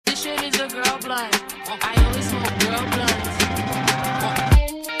shit is a girl blunt. I only smoke girl blunts.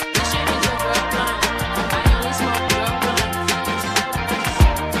 This shit is a girl blunt. I only smoke girl blunts.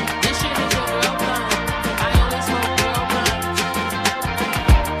 This shit is a girl blunt. I only smoke girl blunts.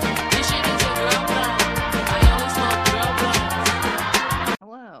 This shit is a girl blunt. I only smoke girl blunts.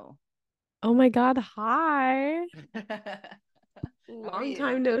 Hello. Oh my God, hi. How are Long you?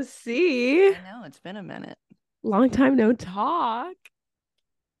 time no see. I know, it's been a minute. Long time no talk.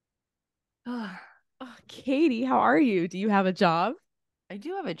 I Oh, Katie, how are you? Do you have a job?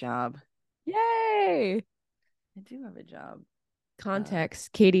 do have a job. Yay. I do have a job.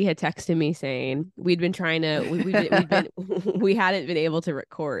 Context. Katie had texted me saying we'd been trying to we'd been we hadn't been able to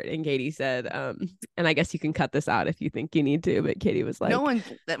record, and Katie said, and I guess you can cut this out if you think you need to, but Katie was like, No one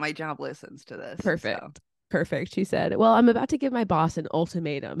at my job listens to this. perfect. Perfect. She said, well, I'm about to give my boss an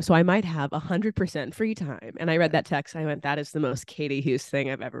ultimatum, so I might have 100% free time. And I read that text. I went, that is the most Katie Hughes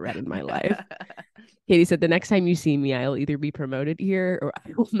thing I've ever read in my life. Katie said, the next time you see me, I'll either be promoted here or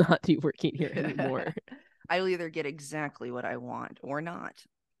I will not be working here anymore. I will either get exactly what I want or not.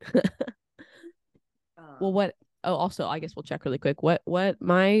 Well, what? Oh, also, I guess we'll check really quick. What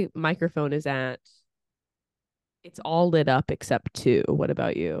my microphone is at? It's all lit up except two. What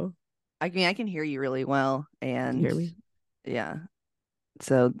about you? I mean, I can hear you really well, and Can you hear me? yeah.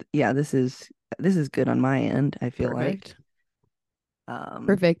 So yeah, this is good on my end. I feel Perfect. like.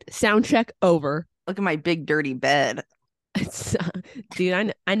 Perfect. Sound check over. Look at my big dirty bed.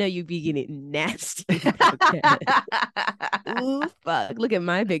 Dude, I know you be getting nasty. Ooh, fuck. Look at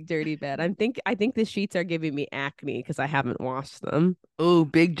my big dirty bed. I think the sheets are giving me acne because I haven't washed them. Oh,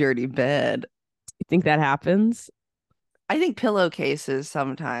 big dirty bed. You think that happens? I think pillowcases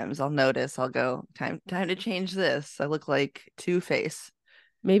sometimes I'll notice. I'll go, time to change this. I look like Two-Face.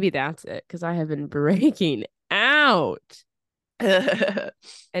 Maybe that's it because I have been breaking out. And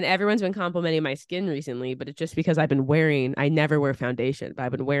everyone's been complimenting my skin recently, but it's just because I never wear foundation, but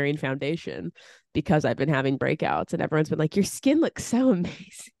I've been wearing foundation because I've been having breakouts. And everyone's been like, your skin looks so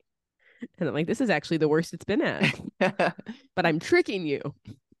amazing. And I'm like, this is actually the worst it's been at. But I'm tricking you.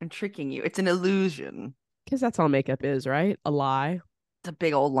 I'm tricking you. It's an illusion. Because that's all makeup is, right? A lie. It's a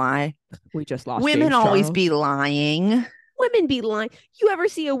big old lie. We just lost Women James always Charles. be lying. Women be lying. You ever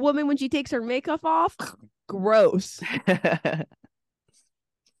see a woman when she takes her makeup off? Gross.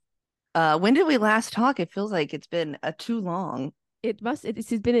 When did we last talk? It feels like it's been too long. It's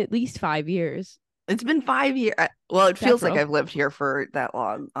been at least 5 years. It's been 5 years. Well, it feels like Several. I've lived here for that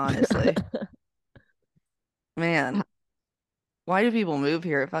long, honestly. Man, why do people move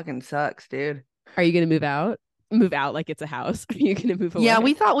here? It fucking sucks, dude. Are you gonna move out? Move out like it's a house? Are you gonna move away? Yeah,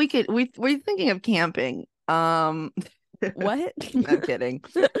 we thought we could. We're thinking of camping. What? I'm kidding.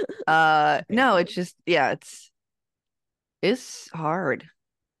 No, it's just it's hard.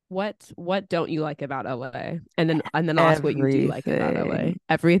 What don't you like about LA? And then I'll ask what you do like about LA.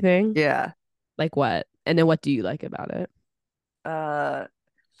 Everything? Yeah. Like what? And then what do you like about it?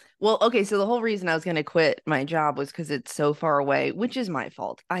 Well, okay, so the whole reason I was going to quit my job was because it's so far away, which is my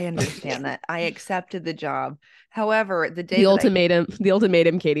fault. I understand that. I accepted the job. However, the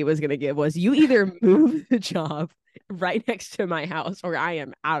ultimatum Katie was gonna give was you either move the job right next to my house or I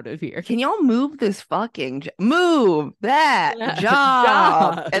am out of here. Can y'all move this fucking move that job?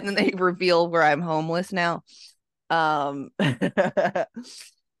 Job. And then they reveal where I'm homeless now.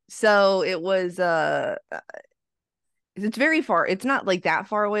 So it was it's very far. It's not like that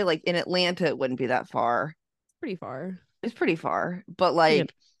far away. Like in Atlanta, it wouldn't be that far. Pretty far. It's pretty far. But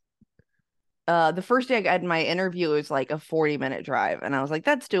like the first day I had my interview, it was like a 40-minute drive. And I was like,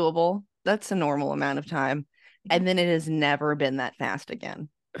 that's doable. That's a normal amount of time. And then it has never been that fast again.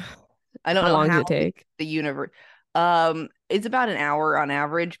 I don't How know long how does it take? the universe. It's about an hour on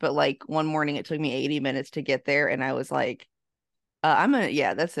average, but like one morning it took me 80 minutes to get there, and I was like,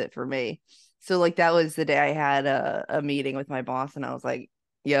 yeah, that's it for me. So like that was the day I had a meeting with my boss, and I was like,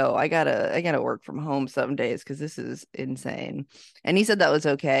 yo, I gotta work from home some days because this is insane. And he said that was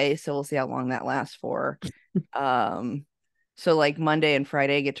okay. So we'll see how long that lasts for. So like Monday and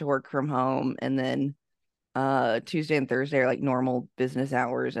Friday I get to work from home, and then Tuesday and Thursday are like normal business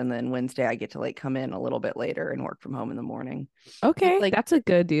hours, and then Wednesday I get to like come in a little bit later and work from home in the morning. Okay, Like that's a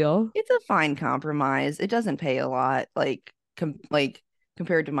good deal. it's a fine compromise. It doesn't pay a lot, like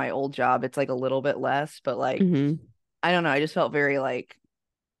compared to my old job. It's like a little bit less, but like I don't know. I just felt very like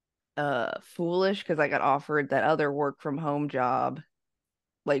foolish because I got offered that other work from home job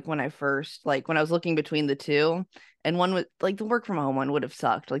like when I was looking between the two, and one was like the work from home one would have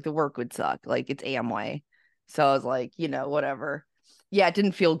sucked. Like the work would suck. Like it's Amway. So I was like, whatever. Yeah, it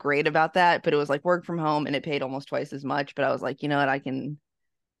didn't feel great about that, but it was like work from home and it paid almost twice as much. But I was like, you know what,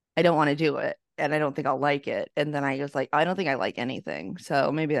 I don't want to do it and I don't think I'll like it. And then I was like, I don't think I like anything.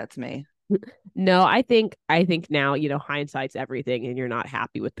 So maybe that's me. No, I think now, hindsight's everything and you're not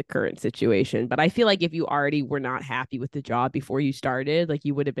happy with the current situation. But I feel like if you already were not happy with the job before you started, like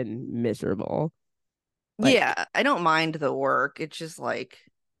you would have been miserable. Like, Yeah, I don't mind the work. It's just like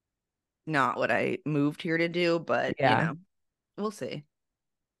not what I moved here to do, but yeah. we'll see.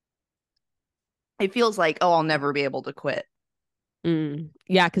 It feels like, oh, I'll never be able to quit.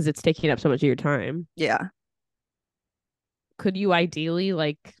 Yeah, because it's taking up so much of your time. Yeah. Could you ideally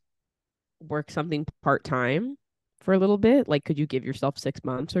like work something part-time for a little bit? Like, could you give yourself 6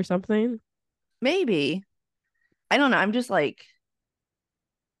 months or something? Maybe. I don't know. I'm just like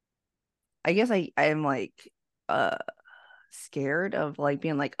I guess I'm like uh scared of like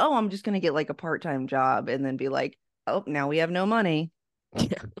being like, oh, I'm just gonna get like a part-time job and then be like, oh, now we have no money.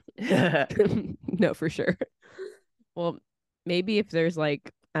 Yeah. No, for sure. Well, maybe if there's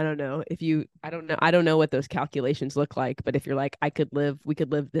like, I don't know, I don't know what those calculations look like, but if you're like, we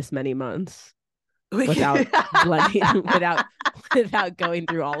could live this many months We without could, blending, without going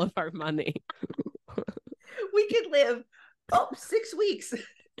through all of our money. we could live 6 weeks.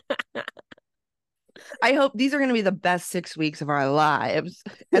 I hope these are going to be the best 6 weeks of our lives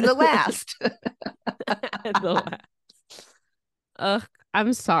and the last. And the last. Ugh,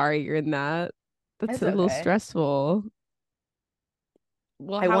 I'm sorry you're in that. That's It's a little okay. stressful.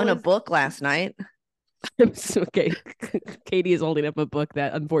 Well, I how won a is book last night. okay? Katie is holding up a book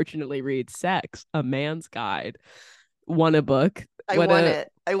that unfortunately reads "Sex: A Man's Guide." Won a book. I What won a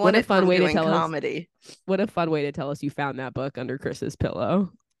it. I what won a it fun from way to doing tell us. comedy. What a fun way to tell us you found that book under Chris's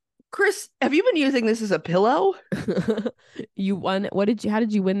pillow. Chris, have you been using this as a pillow? You won. How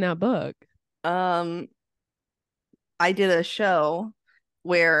did you win that book? Um, I did a show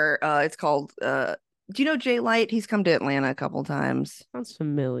where it's called do you know Jay Light? He's come to Atlanta a couple times. Sounds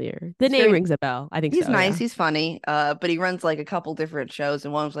familiar. The He's name very rings a bell. I think he's so, nice, yeah. he's funny. But he runs like a couple different shows,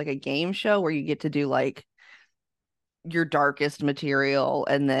 and one was like a game show where you get to do like your darkest material,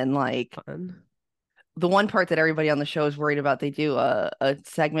 and then like Fun. the one part that everybody on the show is worried about, they do a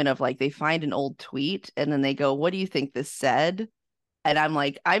segment of like they find an old tweet and then they go, what do you think this said? And I'm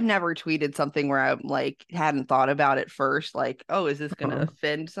like, I've never tweeted something where I'm like hadn't thought about it first, like, oh, is this gonna Uh,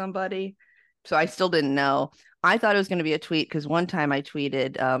 offend somebody? So I still didn't know. I thought it was gonna be a tweet because one time I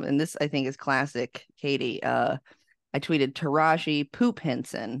tweeted, and this I think is classic, Katie. I tweeted Taraji Poop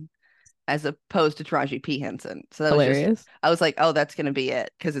Henson as opposed to Taraji P. Henson. So that was just Hilarious. I was like, oh, that's gonna be it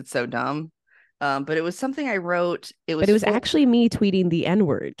because it's so dumb. But it was something I wrote. It But was it was full. actually me tweeting the N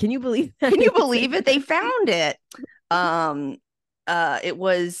word. Can you believe that? Can you believe it? They found it. Um, it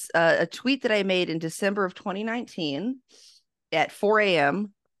was a tweet that I made in December of 2019 at 4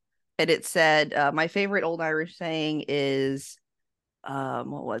 a.m. And it said, my favorite old Irish saying is, what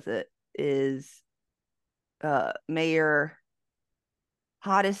was it? Is may your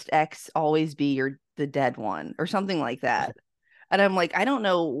hottest ex always be the dead one or something like that. And I'm like, I don't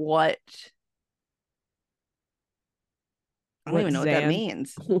know I don't What even know what that Zan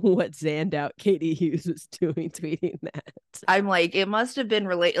means. what Zanned out Katie Hughes was doing tweeting that. I'm like, it must have been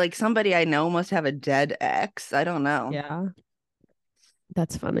related. Like somebody I know must have a dead ex. I don't know. Yeah,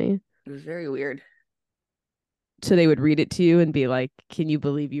 that's funny. It was very weird. So they would read it to you and be like, "Can you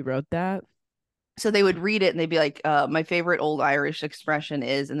believe you wrote that?" So they would read it and they'd be like, my favorite old Irish expression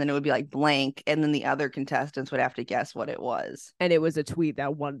is, and then it would be like blank, and then the other contestants would have to guess what it was. And it was a tweet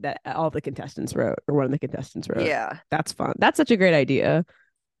that all the contestants wrote, or one of the contestants wrote. Yeah. That's fun. That's such a great idea.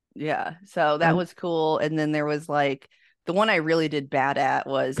 Yeah. So that Um, was cool. And then there was like the one I really did bad at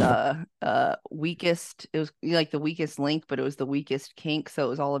was weakest. It was like the weakest link, but it was the weakest kink. So it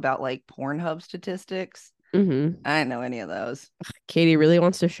was all about like Pornhub statistics. mhm. I didn't know any of those. Katie really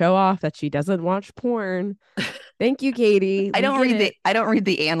wants to show off that she doesn't watch porn. Thank you, Katie. We get it. I don't read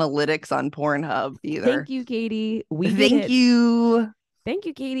the analytics on Pornhub either. Thank you, Katie. We get Thank it. you. Thank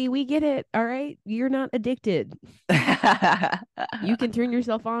you, Katie. We get it. All right. You're not addicted. You can turn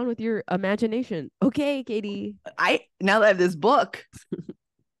yourself on with your imagination. Okay, Katie. I now that I have this book.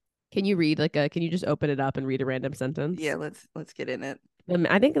 Can you just open it up and read a random sentence? Yeah, let's get in it.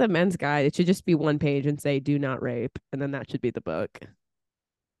 I think the men's guide, it should just be one page and say do not rape, and then that should be the book.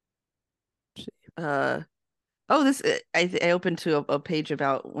 Uh oh, this I opened to a page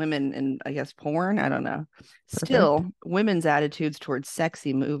about women and I guess porn. I don't know. Still, Perfect. women's attitudes towards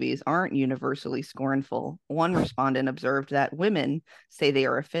sexy movies aren't universally scornful. One respondent observed that women say they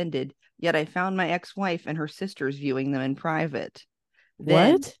are offended, yet I found my ex-wife and her sisters viewing them in private.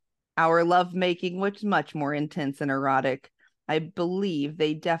 Then What? our lovemaking was much more intense and erotic. I believe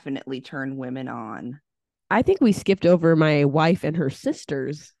they definitely turn women on. I think we skipped over my wife and her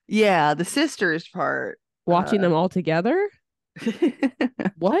sisters, Yeah, the sisters part. watching them all together.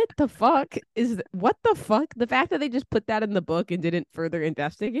 What the fuck what the fuck? The fact that they just put that in the book and didn't further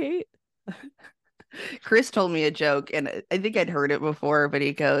investigate. Chris told me a joke, and I think I'd heard it before, but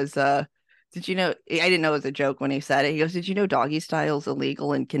he goes, did you know? I didn't know it was a joke when he said it. He goes, did you know doggy style is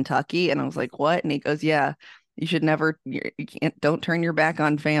illegal in Kentucky? And I was like, what? And he goes, yeah, you should never, you can't, don't turn your back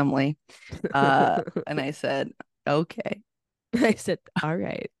on family. And I said, okay. I said, all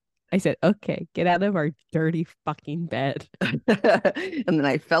right. I said, okay, get out of our dirty fucking bed. And then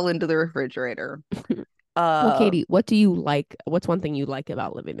I fell into the refrigerator. Well, Katie, what do you like? What's one thing you like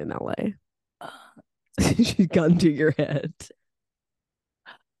about living in LA? She's gun to your head.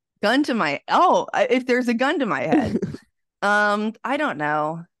 Gun to my if there's a gun to my head. I don't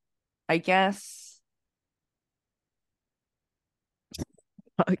know. I guess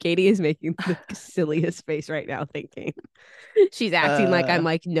Katie is making the silliest face right now, thinking she's acting like I'm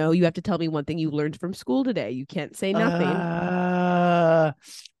like, no, you have to tell me one thing you learned from school today. You can't say nothing.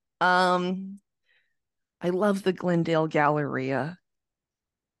 I love the Glendale Galleria.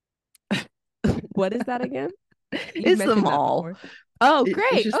 What is that again? It's the mall. Oh,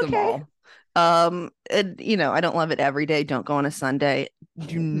 great. It's just the mall. And you know, I don't love it every day. Don't go on a Sunday.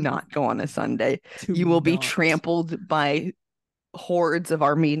 Do not go on a Sunday. You will be trampled by hordes of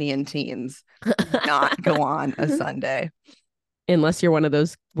Armenian teens. Not go on a Sunday. Unless you're one of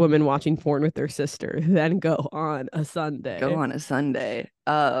those women watching porn with their sister, then go on a Sunday. Go on a Sunday.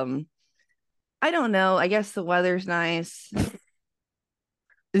 I don't know. I guess the weather's nice.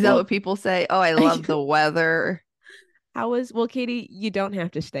 Is that what people say? Oh, I love the weather. Well, Katie, you don't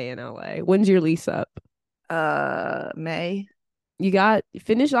have to stay in LA. When's your lease up? May. You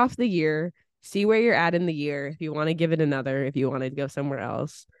finish off the year, see where you're at in the year. If you want to give it another, if you want to go somewhere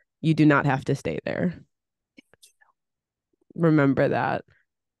else, you do not have to stay there. Remember that.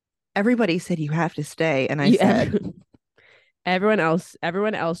 Everybody said you have to stay, and I said everyone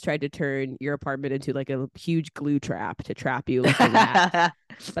else tried to turn your apartment into like a huge glue trap to trap you like a rat.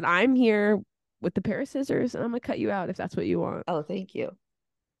 But I'm here with the pair of scissors, and I'm gonna cut you out if that's what you want. Oh, thank you.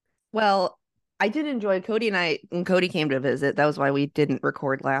 Well, I did enjoy Cody and I when Cody came to visit. That was why we didn't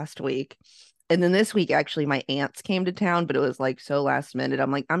record last week. And then this week, actually, my aunts came to town, but it was like so last minute.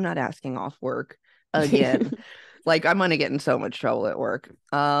 I'm like, I'm not asking off work again. Like, I'm gonna get in so much trouble at work.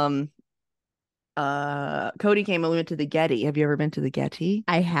 Cody came and we went to the Getty. Have you ever been to the Getty?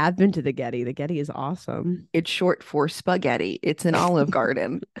 I have been to the Getty. The Getty is awesome. It's short for spaghetti. It's an Olive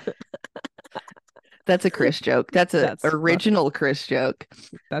Garden. That's a Chris joke. That's original funny. Chris joke.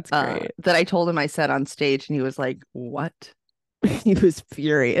 That's great. That I told him I said on stage, and he was like, "What?" He was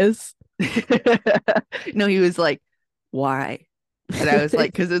furious. No, he was like, "Why?" And I was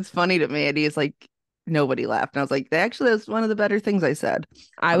like, "Because it's funny to me." And he's like, nobody laughed. And I was like, actually, that's one of the better things I said.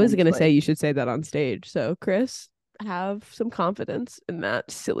 I was going to say you should say that on stage. So, Chris, have some confidence in that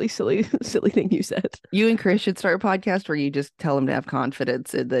silly thing you said. You and Chris should start a podcast where you just tell him to have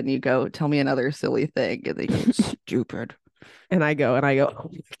confidence, and then you go, tell me another silly thing, and they go, stupid. And I go, oh my God,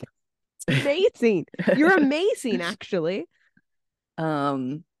 it's amazing. You're amazing, actually.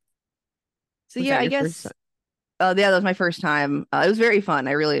 So yeah, I guess. Yeah, that was my first time. It was very fun.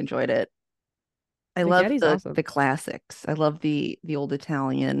 I really enjoyed it. I love the classics. I love the old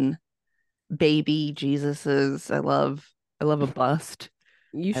Italian baby Jesuses. I love a bust.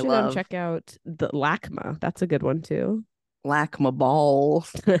 You should check out the LACMA. That's a good one too. LACMA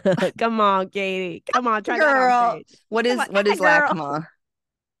balls. Come on, Katie. Come on, try girl. That on stage. What is LACMA?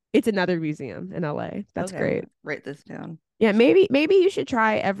 It's another museum in LA. That's great. Write this down. Yeah, maybe you should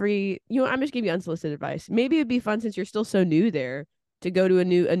try I'm just giving you unsolicited advice. Maybe it'd be fun, since you're still so new there, to go to a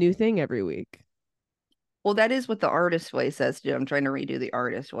new thing every week. Well, that is what the Artist Way says to do. I'm trying to redo the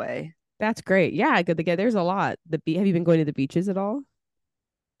Artist Way. That's great. Yeah, good. There's a lot. Have you been going to the beaches at all?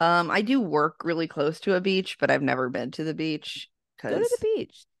 I do work really close to a beach, but I've never been to the beach. Go to the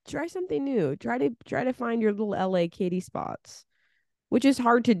beach. Try something new. Try to find your little LA Katie spots, which is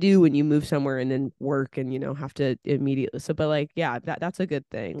hard to do when you move somewhere and then work and have to immediately. So, but like, yeah, that's a good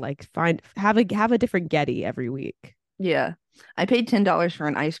thing. Like, have a different Getty every week. Yeah. I paid $10 for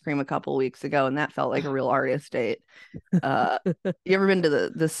an ice cream a couple weeks ago, and that felt like a real artist date. You ever been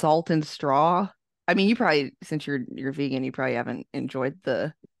to the Salt and Straw? I mean, you probably, since you're vegan, you probably haven't enjoyed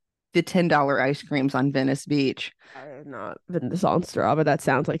the $10 ice creams on Venice Beach. I have not been to Salt and Straw, but that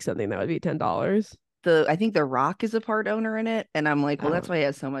sounds like something that would be $10. I think The Rock is a part owner in it, and I'm like, well, that's why he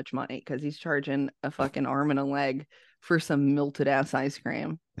has so much money, because he's charging a fucking arm and a leg for some melted ass ice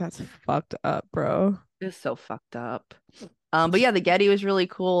cream. That's fucked up, bro. It's so fucked up. But yeah, the Getty was really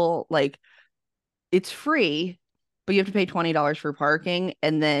cool. Like, it's free, but you have to pay $20 for parking.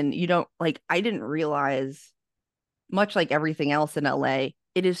 And then you don't like, I didn't realize, much like everything else in LA,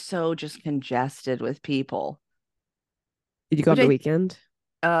 it is so just congested with people. Did you go on Which the weekend?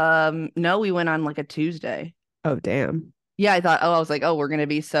 no, we went on like a Tuesday. Oh, damn. Yeah, I was like, oh, we're gonna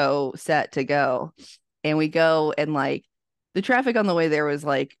be so set to go. And we go and like the traffic on the way there was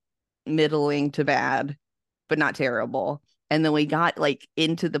like middling to bad, but not terrible. And then we got like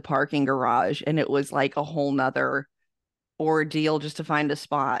into the parking garage and it was like a whole nother ordeal just to find a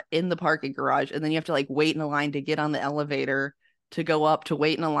spot in the parking garage. And then you have to like wait in a line to get on the elevator, to go up, to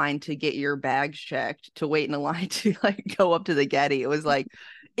wait in a line to get your bags checked, to wait in a line to like go up to the Getty. It was like,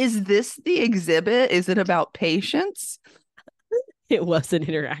 is this the exhibit? Is it about patience? It was an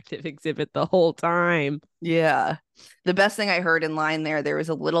interactive exhibit the whole time. Yeah. The best thing I heard in line there was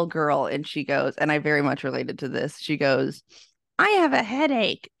a little girl and she goes, and I very much related to this. She goes, I have a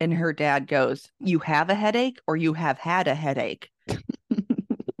headache. And her dad goes, you have a headache or you have had a headache?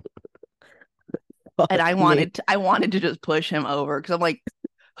 And I wanted to just push him over because I'm like,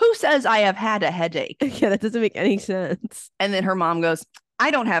 who says I have had a headache? Yeah, that doesn't make any sense. And then her mom goes, I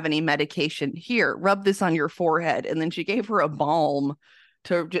don't have any medication. Here, rub this on your forehead. And then she gave her a balm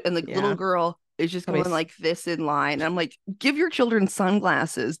and the little girl is just going like this in line. And I'm like, give your children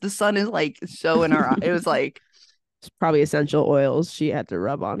sunglasses. The sun is like so in our eye. It was like, it's probably essential oils she had to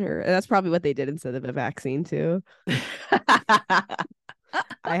rub on her. And that's probably what they did instead of a vaccine too.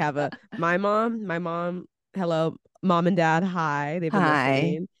 I have my mom, hello, mom and dad, hi. They've been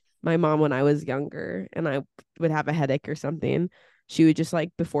listening. My mom, when I was younger and I would have a headache or something, she would just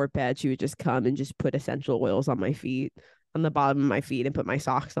like before bed, she would just come and just put essential oils on my feet, on the bottom of my feet, and put my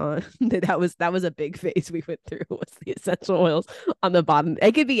socks on. that was a big phase we went through, was the essential oils on the bottom.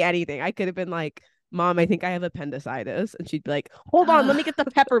 It could be anything. I could have been like, Mom, I think I have appendicitis. And she'd be like, hold on, let me get the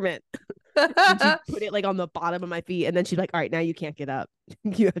peppermint. And she'd put it like on the bottom of my feet. And then she'd be like, all right, now you can't get up.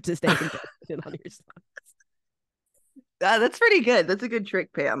 You have to stay in position on your socks. That's pretty good. That's a good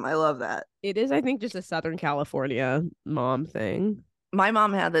trick, Pam. I love that. It is, I think, just a Southern California mom thing. My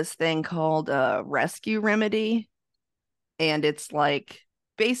mom had this thing called Rescue Remedy. And it's like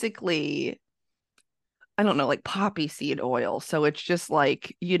basically, I don't know, like poppy seed oil. So it's just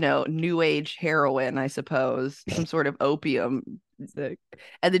like, new age heroin, I suppose, some sort of opium. And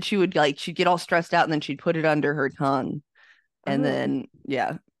then she'd get all stressed out and then she'd put it under her tongue. And then,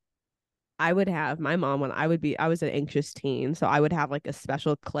 yeah. I would have my mom when I was an anxious teen. So I would have like a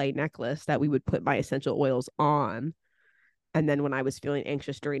special clay necklace that we would put my essential oils on. And then when I was feeling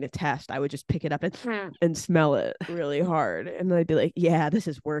anxious during a test, I would just pick it up and smell it really hard. And I'd be like, yeah, this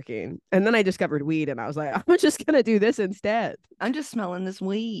is working. And then I discovered weed and I was like, I'm just going to do this instead. I'm just smelling this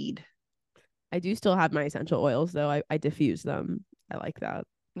weed. I do still have my essential oils, though. I diffuse them. I like that.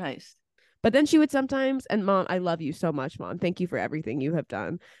 Nice. But then she would sometimes, and Mom, I love you so much, Mom. Thank you for everything you have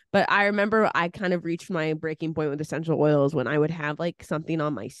done. But I remember I kind of reached my breaking point with essential oils when I would have like something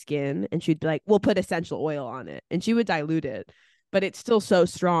on my skin and she'd be like, we'll put essential oil on it. And she would dilute it, but it's still so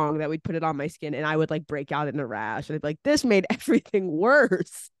strong that we'd put it on my skin and I would like break out in a rash. And I'd be like, this made everything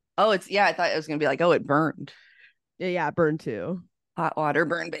worse. Oh, I thought it was going to be like, oh, it burned. Yeah, it burned too. Hot water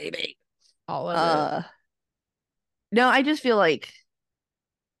burn, baby. All of it. No, I just feel like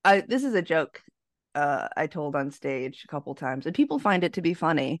this is a joke I told on stage a couple times, and people find it to be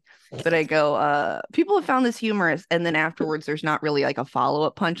funny. But I go, people have found this humorous, and then afterwards, there's not really like a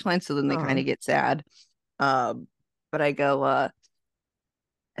follow-up punchline, so then they kind of get sad. But I go,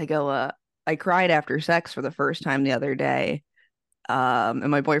 I cried after sex for the first time the other day. And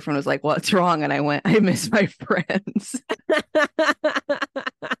my boyfriend was like, what's wrong? And I went, I miss my friends.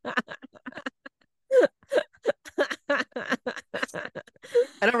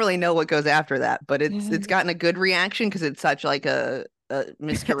 I don't really know what goes after that, but it's gotten a good reaction because it's such like a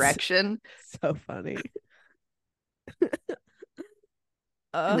misdirection. So funny.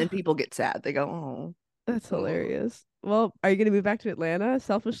 And then people get sad. They go, oh. That's hilarious. Well, are you going to move back to Atlanta?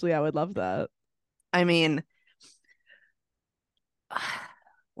 Selfishly, I would love that. I mean,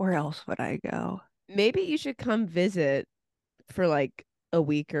 where else would I go? Maybe you should come visit for like a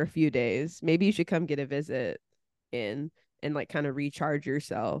week or a few days. Maybe you should come get a visit in and like kind of recharge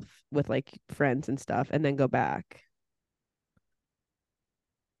yourself with like friends and stuff and then go back.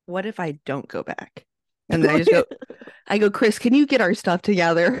 What if I don't go back? And then I go, Chris, can you get our stuff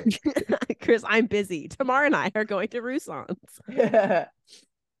together? Chris, I'm busy. Tamar and I are going to Roussan's.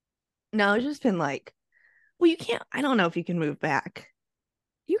 No, it's just been like, well, you can't, I don't know if you can move back.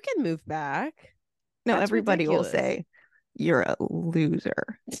 You can move back. No, That's everybody ridiculous. will say, you're a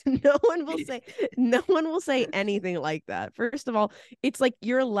loser. No one will say anything like that. First of all, it's like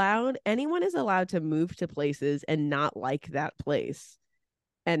anyone is allowed to move to places and not like that place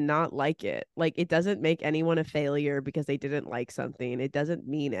and not like it. Like, it doesn't make anyone a failure because they didn't like something. It doesn't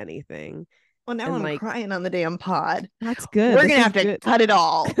mean anything. Well, now And I'm like, crying on the damn pod. that's good. We're This gonna is have to good. cut it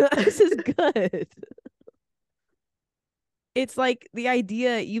all. This is good. It's like the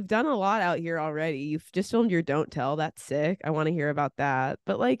idea, you've done a lot out here already. You've just filmed your Don't Tell. That's sick. I want to hear about that.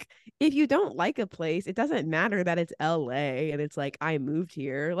 But like, if you don't like a place, it doesn't matter that it's LA and it's like, I moved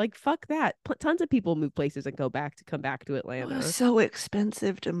here. Like, fuck that. Tons of people move places and come back to Oh, Atlanta. it's so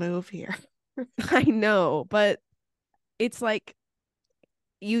expensive to move here. I know, but it's like,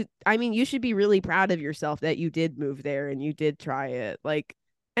 you should be really proud of yourself that you did move there and you did try it. Like,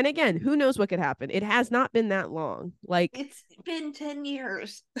 and again, who knows what could happen? It has not been that long. Like, It's been 10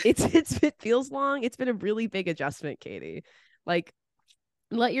 years. it feels long. It's been a really big adjustment, Katie. Like,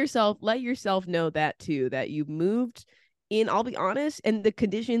 let yourself know that too, that you moved in, I'll be honest, and the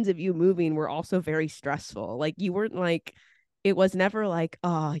conditions of you moving were also very stressful. Like, you weren't like, it was never like,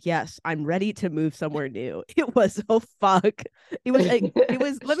 oh yes, I'm ready to move somewhere new. It was, oh fuck. It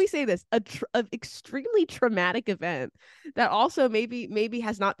was let me say this, a extremely traumatic event that also maybe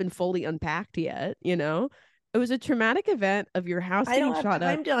has not been fully unpacked yet, you know? It was a traumatic event of your house I getting don't have shot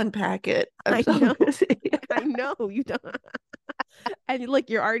time up. to unpack it. I So know. busy. I know you don't. And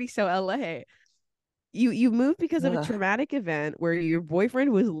look, you're already so LA. You moved because of a Ugh. traumatic event where your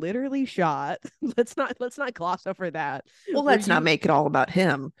boyfriend was literally shot. Let's not gloss over that. Well, Where let's not make it all about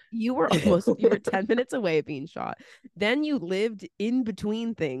him. you were 10 minutes away of being shot. Then you lived in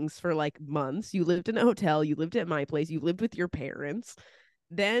between things for like months. You lived in a hotel, you lived at my place, you lived with your parents.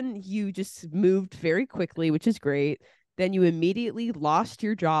 Then you just moved very quickly, which is great. Then you immediately lost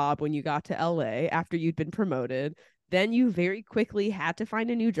your job when you got to LA after you'd been promoted. Then you very quickly had to find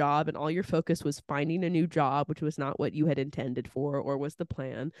a new job, and all your focus was finding a new job, which was not what you had intended for or was the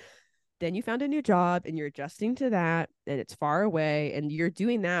plan. Then you found a new job and you're adjusting to that, and it's far away, and you're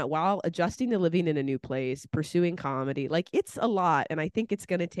doing that while adjusting to living in a new place, pursuing comedy. Like, it's a lot, and I think it's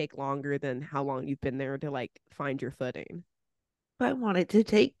going to take longer than how long you've been there to like find your footing. I want it to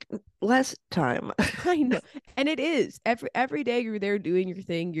take less time. I know. And it is. Every day you're there doing your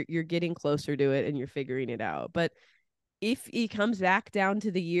thing, you're getting closer to it and you're figuring it out. But if it comes back down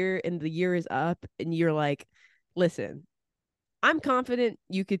to the year and the year is up and you're like, listen, I'm confident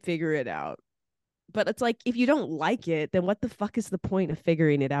you could figure it out. But it's like, if you don't like it, then what the fuck is the point of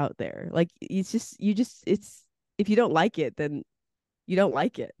figuring it out there? Like, it's if you don't like it, then you don't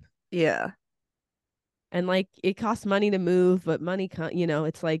like it. Yeah. And like, it costs money to move, but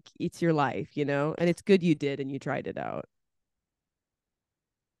it's like, it's your life, and it's good you did and you tried it out.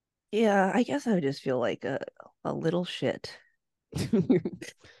 Yeah, I guess I would just feel like a little shit.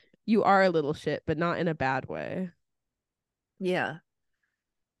 You are a little shit, but not in a bad way. Yeah.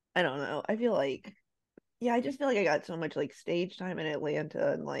 I don't know. I feel like, yeah, I just feel like I got so much like stage time in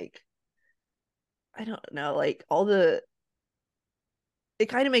Atlanta, and like, I don't know, like it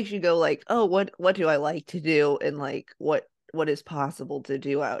kind of makes you go like, oh, what do I like to do, and like what is possible to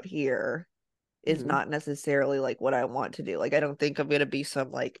do out here is Mhm. not necessarily like what I want to do. Like, I don't think I'm gonna be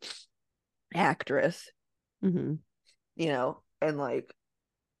some like actress, Mhm. and like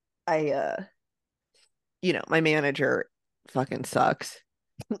I my manager fucking sucks.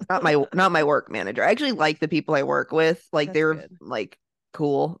 Not my work manager. I actually like the people I work with. Like, That's they're good. like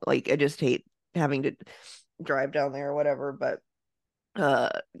cool. Like, I just hate having to drive down there or whatever. But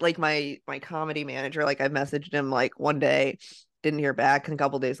like my comedy manager, like, I messaged him like one day, didn't hear back, and a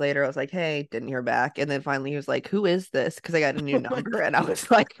couple days later I was like, hey, didn't hear back. And then finally he was like, who is this? Because I got a new Oh my number, and I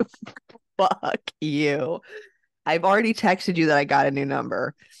was like, fuck you. I've already texted you that I got a new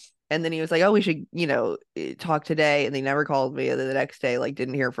number. And then he was like, oh, we should, talk today. And they never called me. And then the next day, like,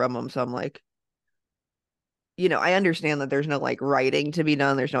 didn't hear from him. So I'm like, I understand that there's no like writing to be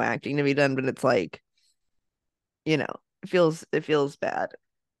done. There's no acting to be done, but it's like, it feels bad.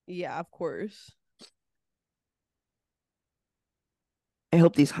 Yeah, of course. I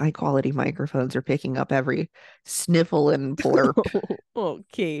hope these high quality microphones are picking up every sniffle and blurp. Oh,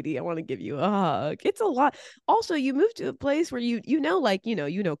 Katie, I want to give you a hug. It's a lot. Also, you moved to a place where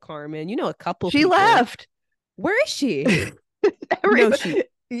Carmen, a couple She people. left. Where is she? Everybody,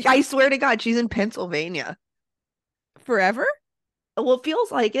 I swear to God, she's in Pennsylvania. Forever? Well, it feels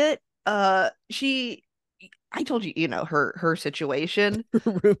like it. I told you, her situation.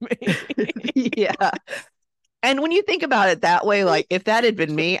 Roommate. Yeah. And when you think about it that way, like, if that had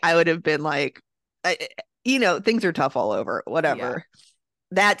been me, I would have been like, things are tough all over, whatever.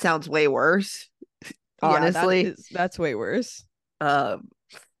 That sounds way worse. honestly. That's way worse. Um,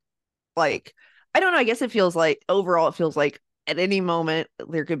 like I don't know, I guess it feels like overall it feels like at any moment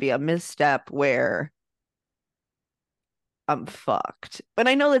there could be a misstep where I'm fucked. But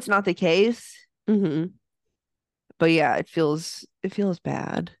I know that's not the case. Mm-hmm. But yeah, it feels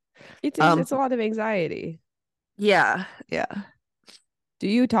bad. Um, It's a lot of anxiety. yeah, yeah. Do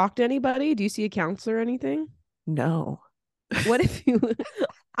you talk to anybody? Do you see a counselor or anything? No. What if you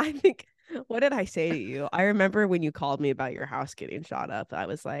I think what did I say to you? I remember when you called me about your house getting shot up. I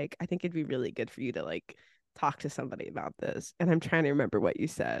was like, I think it'd be really good for you to like talk to somebody about this. And I'm trying to remember what you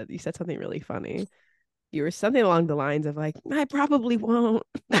said. You said something really funny. You were something along the lines of like, I probably won't.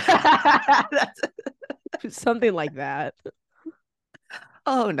 That's, Something like that.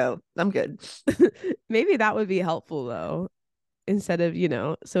 oh no, I'm good. Maybe that would be helpful though. Instead of,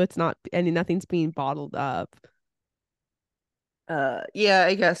 so it's not any nothing's being bottled up. Yeah,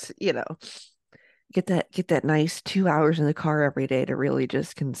 I guess, get that nice 2 hours in the car every day to really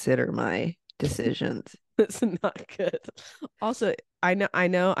just consider my decisions. It's not good. Also, I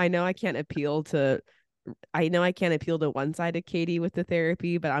can't appeal to one side of Katie with the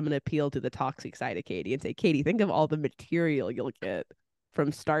therapy, but I'm gonna appeal to the toxic side of Katie and say, Katie, think of all the material you'll get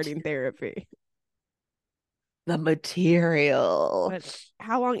from starting therapy. The material. But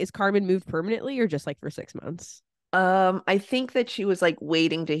how long is Carmen moved permanently or just like for 6 months? I think that she was like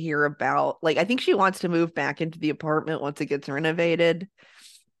waiting to hear about, like, I think she wants to move back into the apartment once it gets renovated.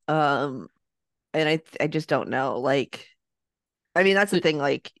 Um, and I just don't know. Like, I mean, that's the thing,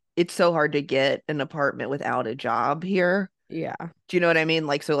 like, it's so hard to get an apartment without a job here. Yeah, Do you know what I mean?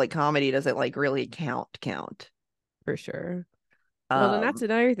 Like, so like comedy doesn't like really count. for sure. Well, then that's Um,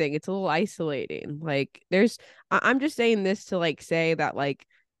 another thing. It's a little isolating. Like, I'm just saying this to like say that like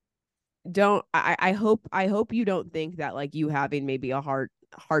don't I hope you don't think that like you having maybe a hard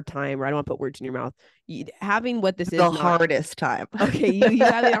time, or I don't want to put words in your mouth, having what this the is not hardest time. okay, you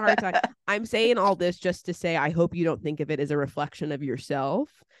having a hard time. I'm saying all this just to say I hope you don't think of it as a reflection of yourself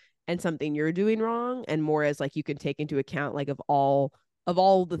and something you're doing wrong, and more as like you can take into account like of all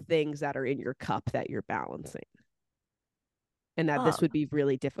the things that are in your cup that you're balancing, and that this Um, would be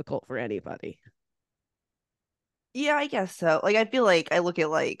really difficult for anybody. yeah, I guess so. Like, I feel like I look at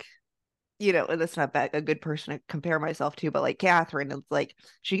like, and that's not a good person to compare myself to, but like Catherine, it's like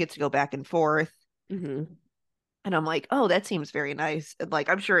she gets to go back and forth. Mm-hmm. And I'm like, oh, that seems very nice. And like,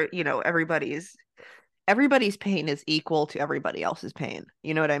 I'm sure, everybody's pain is equal to everybody else's pain.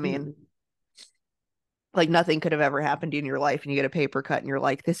 You know what I mean? Mm-hmm. Like nothing could have ever happened in your life and you get a paper cut and you're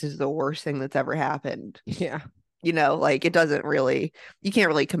like, this is the worst thing that's ever happened. Yeah. Like it doesn't really, you can't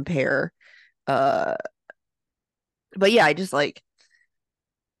really compare. Uh, but yeah, I just like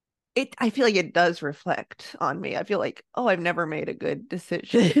it. I feel like it does reflect on me. I feel like, oh, I've never made a good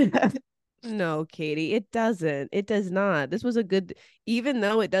decision. No, Katie, it doesn't. It does not. This was a good, even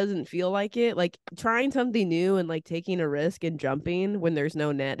though it doesn't feel like it, like trying something new and like taking a risk and jumping when there's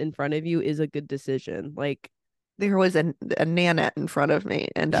no net in front of you is a good decision. Like, There was a nanette in front of me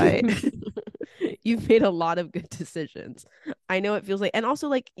and I you've made a lot of good decisions. I know it feels like, and also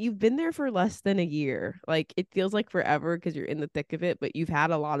like you've been there for less than a year. Like, it feels like forever because you're in the thick of it, but you've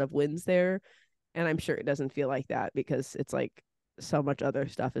had a lot of wins there. And I'm sure it doesn't feel like that because it's like so much other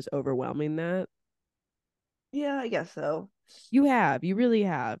stuff is overwhelming that. yeah, I guess so. You really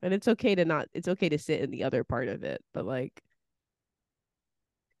have. And it's okay to sit in the other part of it. But like,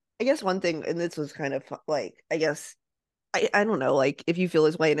 I guess one thing, and this was kind of like, I guess, I don't know, like if you feel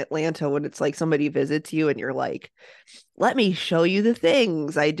this way in Atlanta when it's like somebody visits you and you're like, let me show you the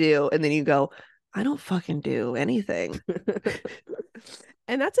things I do. And then you go, I don't fucking do anything.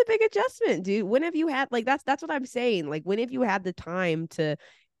 and that's a big adjustment, dude. When have you had like that's what I'm saying. Like, when have you had the time to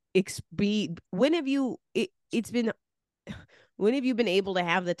be when have you it's been when have you been able to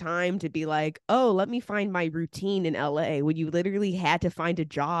have the time to be like, oh, let me find my routine in LA when you literally had to find a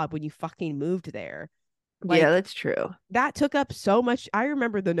job when you fucking moved there? Yeah, Like, that's true. that took up so much. I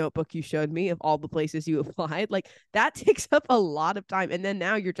remember the notebook you showed me of all the places you applied. Like, that takes up a lot of time. And then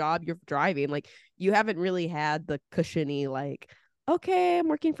now your job, you're driving. Like, you haven't really had the cushiony, like, okay, I'm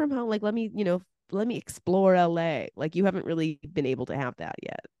working from home. Like, let me explore LA. Like, you haven't really been able to have that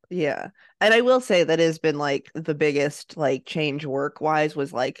yet. Yeah. And I will say that has been like the biggest like change work wise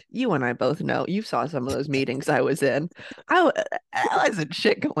was like you and I both know you saw some of those meetings I was in. I wasn't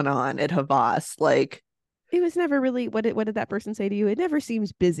shit going on at Havas. Like, It was never really what did that person say to you? It never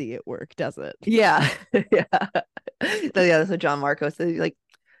seems busy at work, does it? yeah. Yeah. Yeah, that's what John Marco said. He's like,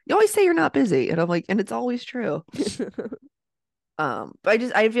 you always say you're not busy. And I'm like, and it's always true.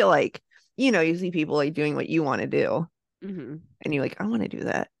 But I feel like, you see people like doing what you want to do. Mm-hmm. And you're like, I want to do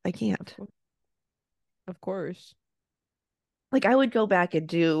that. I can't. Of course. Like I would go back and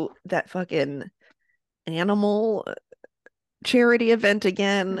do that fucking animal charity event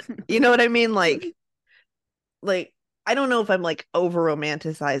again. You know what I mean? Like I don't know if I'm like over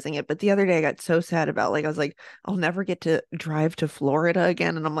romanticizing it, but the other day I got so sad about like I was like, I'll never get to drive to Florida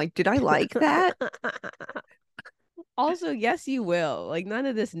again. And I'm like, did I like that? Also, yes, you will. Like none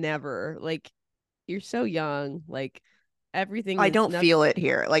of this never. Like you're so young. Like everything I is don't not feel it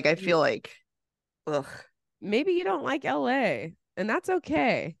here. Like I you feel like, ugh, maybe you don't like LA, and that's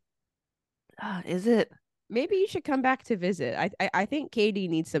okay. is it? Maybe you should come back to visit. I think Katie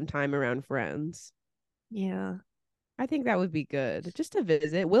needs some time around friends. Yeah. I think that would be good just to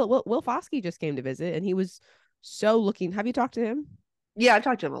visit. Will Foskey just came to visit, and he was so looking. Have you talked to him? Yeah, I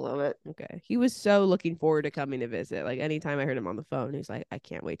talked to him a little bit. Okay, he was so looking forward to coming to visit. Like anytime I heard him on the phone, he's like, "I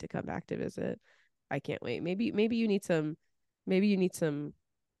can't wait to come back to visit. I can't wait." Maybe you need some, maybe you need some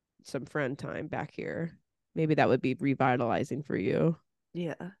friend time back here. Maybe that would be revitalizing for you.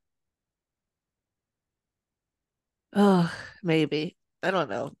 Yeah. Oh, maybe. I don't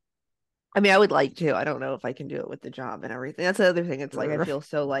know. I mean, I would like to. I don't know if I can do it with the job and everything. That's the other thing. It's like I feel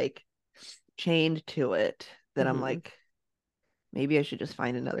so like chained to it that I'm Mhm. like, maybe I should just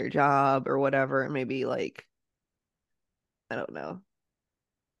find another job or whatever. And maybe like, I don't know.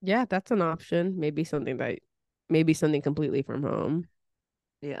 Yeah, that's an option. Maybe something completely from home,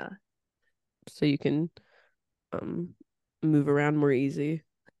 Yeah. so you can um move around more easy.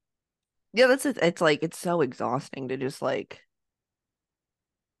 Yeah, that's it. It's like it's so exhausting to just like,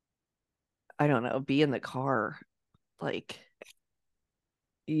 I don't know, be in the car, like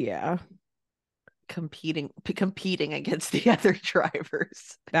Yeah, competing against the other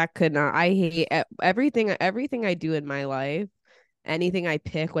drivers. that could not. I hate everything I do in my life. Anything I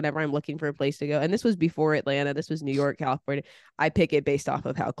pick whenever I'm looking for a place to go, and this was before Atlanta, this was New York, California. I pick it based off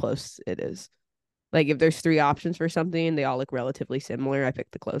of how close it is. Like if there's three options for something, they all look relatively similar. I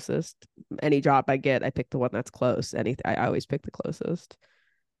pick the closest. Any job I get, I pick the one that's close. I always pick the closest.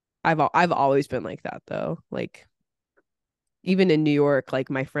 I've always been like that though. Like even in New York,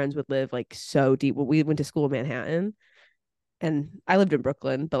 like my friends would live like so deep. Well, we went to school in Manhattan, and I lived in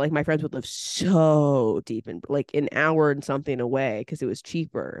Brooklyn, but like my friends would live so deep in like an hour and something away because it was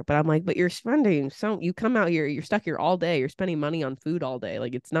cheaper. But I'm like, but you're spending so you come out here, you're stuck here all day, you're spending money on food all day.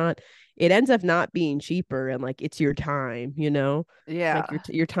 Like it's not, it ends up not being cheaper, and like it's your time, you know, like Yeah.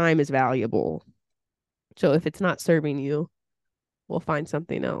 your time is valuable. So if it's not serving you, we'll find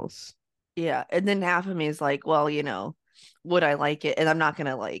something else. Yeah. And then half of me is like, well, would I like it? And I'm not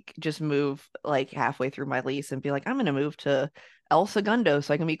gonna like just move like halfway through my lease and be like, I'm gonna move to El Segundo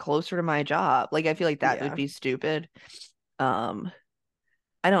so I can be closer to my job. Like I feel like that would Yeah. be stupid. Um,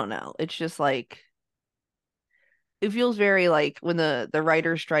 I don't know. It's just like it feels very like when the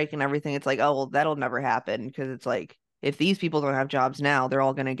writers strike and everything, it's like, oh well, that'll never happen because it's like if these people don't have jobs now, they're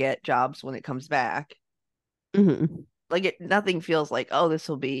all gonna get jobs when it comes back. Hmm. Like nothing feels like, oh, this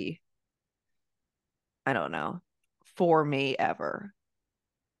will be, I don't know, for me ever.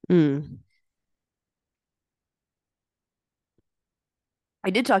 Mm. I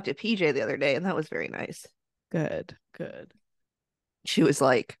did talk to PJ the other day, and that was very nice. Good. Good. She was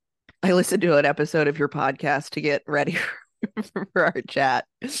like, I listened to an episode of your podcast to get ready for our chat,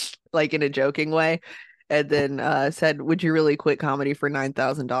 like in a joking way. And then said, would you really quit comedy for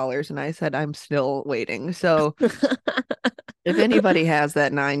 $9,000? And I said, I'm still waiting. So if anybody has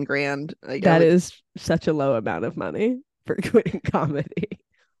that 9 grand, like I That would, is such a low amount of money for quitting comedy.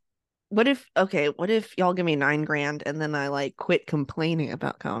 what if y'all give me 9 grand and then I like quit complaining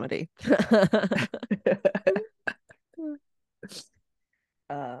about comedy?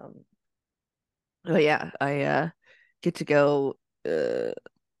 Um, but yeah, I get to go.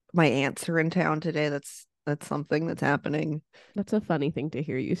 My aunts are in town today. That's something that's happening. That's a funny thing to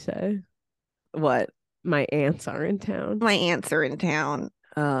hear you say. What? My aunts are in town. My aunts are in town.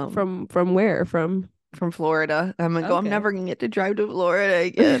 From where? From From Florida. I'm gonna go. I'm okay. never gonna get to drive to Florida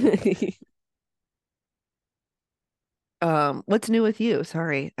again. What's new with you?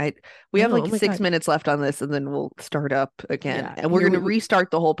 Sorry. We have No, like oh my 6 minutes God. left on this and then we'll start up again. Yeah, And we're here gonna restart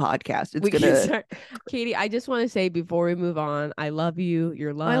the whole podcast. It's we can gonna start. Katie, I just want to say before we move on, I love you.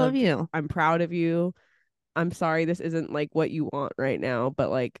 You're I love loved. you. I'm proud of you. I'm sorry this isn't like what you want right now, but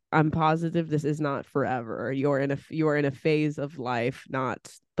like I'm positive this is not forever. You're in a phase of life,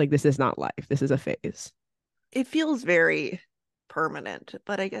 not like this is not life. This is a phase. It feels very permanent,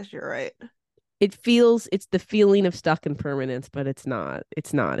 but I guess you're right. It's the feeling of stuck in permanence, but it's not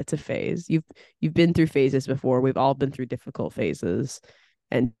it's a phase. You've been through phases before. We've all been through difficult phases,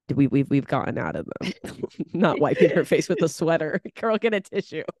 and we've gotten out of them. Not wiping her face with a sweater. Girl, get a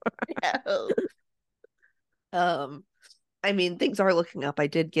tissue. Yeah. Um, I mean, things are looking up. I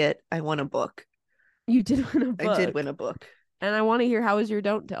won a book. You did win a I did book. win a book. And I want to hear, how was your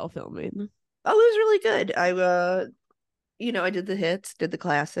Don't Tell filming? Oh, it was really good. I did the hits, did the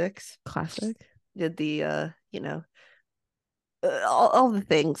classics, Classic. did the all the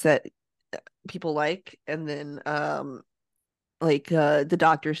things that people like, and then the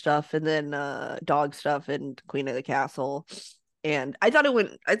doctor stuff, and then dog stuff, and Queen of the Castle. And I thought it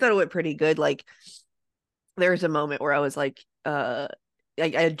went pretty good. Like, there was a moment where I was like, I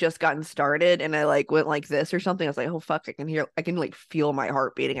had just gotten started, and I like went like this or something. I was like, oh fuck, I can like feel my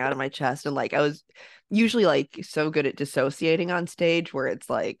heart beating out of my chest. And like, I was usually like so good at dissociating on stage, where it's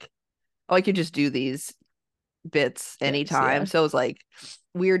like, oh, I could just do these bits anytime. Yeah. So it was like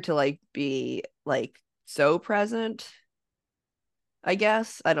weird to like be like so present, I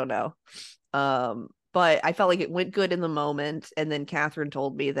guess. I don't know. But I felt like it went good in the moment. And then Catherine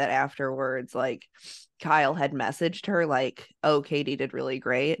told me that afterwards, like, Kyle had messaged her, like, oh, Katie did really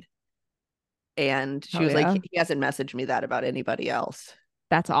great. And she Oh, was yeah. like, he hasn't messaged me that about anybody else.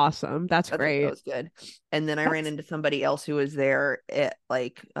 That's awesome. That's I thought great. that was good. And then I ran into somebody else who was there at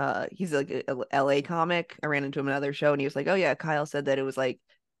like he's like a LA comic. I ran into him another show, and he was like, oh yeah, Kyle said that it was like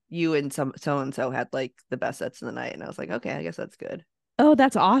you and some so and so had like the best sets in the night. And I was like, okay, I guess that's good. Oh,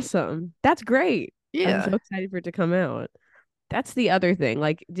 that's awesome. That's great. I'm so Yeah. excited for it to come out. That's the other thing.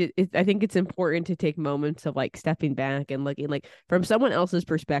 Like, I think it's important to take moments of like stepping back and looking like from someone else's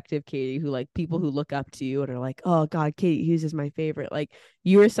perspective, Katie, who like people who look up to you and are like, oh God, Katie Hughes is my favorite. Like,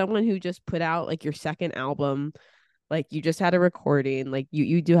 you are someone who just put out like your second album. Like, you just had a recording. Like,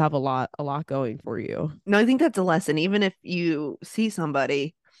 you do have a lot going for you. No, I think that's a lesson. Even if you see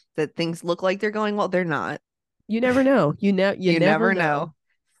somebody that things look like they're going well, they're not. You never know. You You never never know.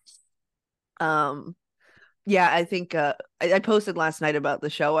 know. Um, yeah, I think I posted last night about the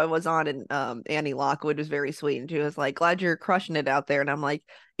show I was on, and Annie Lockwood was very sweet, and she was like, glad you're crushing it out there. And I'm like,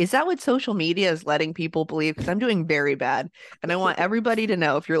 is that what social media is letting people believe? Because I'm doing very bad. And I want everybody to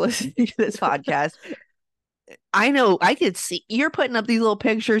know, if you're listening to this podcast, I know I could see you're putting up these little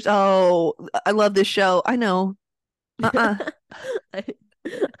pictures. Oh, I love this show. I know. Uh-uh.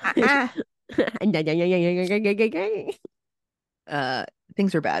 Uh-uh. Uh,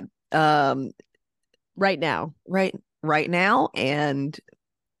 things are bad. Right now. Right right now, and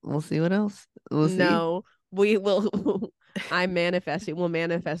we'll see what else. We'll see. No, we will. I'm manifesting. We'll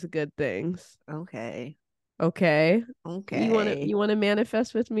manifest good things. Okay. Okay. Okay. You want to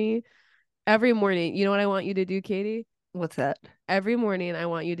manifest with me every morning? You know what I want you to do, Katie? What's that? Every morning, I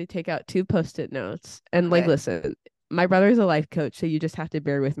want you to take out 2 Post-it notes and like, Okay. listen, my brother's a life coach, so you just have to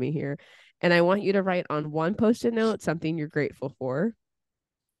bear with me here. And I want you to write on one Post-it note something you're grateful for.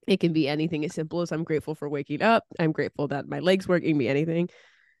 It can be anything as simple as I'm grateful for waking up. I'm grateful that my legs work. It can be anything.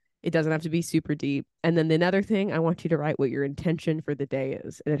 It doesn't have to be super deep. And then another thing, I want you to write what your intention for the day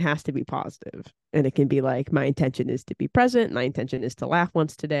is. And it has to be positive. And it can be like, my intention is to be present. My intention is to laugh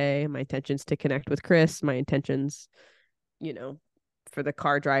once today. My intention is to connect with Chris. My intentions, for the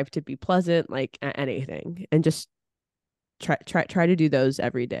car drive to be pleasant, like anything. And just try to do those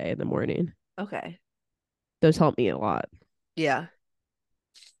every day in the morning. Okay. Those help me a lot. Yeah.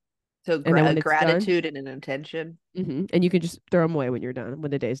 So And then when it's gratitude and an intention. And you can just throw them away when you're done,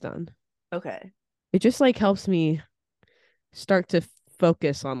 when the day's done. Okay. It just like helps me start to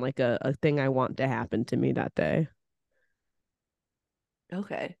focus on like a thing I want to happen to me that day.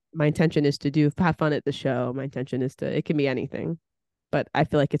 Okay. My intention is to have fun at the show. My intention is it can be anything, but I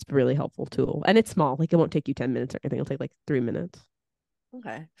feel like it's a really helpful tool, and it's small. Like, it won't take you 10 minutes or anything. It'll take like 3 minutes.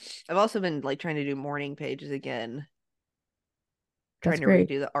 Okay. I've also been like trying to do morning pages again. That's Trying to great.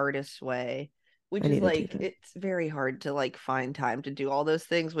 redo the artist's way, which I is need to like, take it. it's very hard to like find time to do all those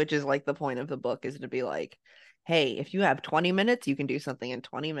things, which is like the point of the book, is to be like, hey, if you have 20 minutes, you can do something in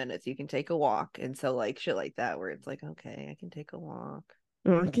 20 minutes. You can take a walk. And so like shit like that, where it's like, okay, I can take a walk.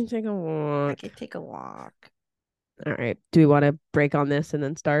 Oh, I can take a I walk. can take a walk. All right. Do we want to break on this and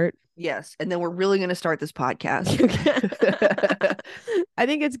then start? Yes. And then we're really going to start this podcast. I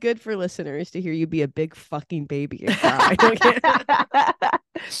think it's good for listeners to hear you be a big fucking baby and cry.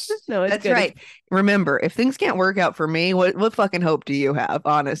 No, it's That's good. right. Remember, if things can't work out for me, what fucking hope do you have?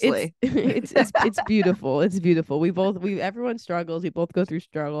 Honestly, it's beautiful. It's beautiful. Everyone struggles. We both go through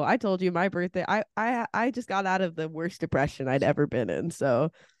struggle. I told you my birthday. I just got out of the worst depression I'd ever been in.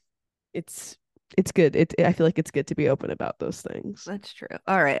 So it's good. I feel like it's good to be open about those things. That's true.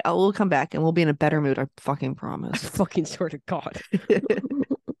 All right, we'll come back and we'll be in a better mood. I fucking I promise. fucking swear to God.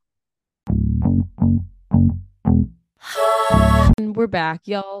 And we're back,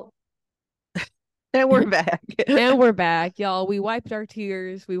 y'all. And we're back. And we're back, y'all. We wiped our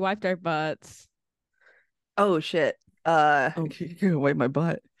tears. We wiped our butts. Oh shit. Oh. Wipe my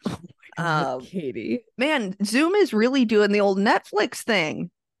butt. Oh my God, Um, Katie. man, Zoom is really doing the old Netflix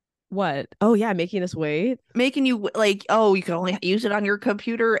thing, What? Oh yeah, making us wait. making you like, oh, you can only use it on your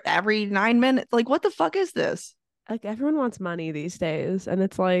computer every 9 minutes. Like, what the fuck is this? Like everyone wants money these days, and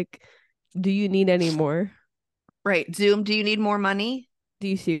it's like, do you need any more? Right, Zoom, do you need more money? Do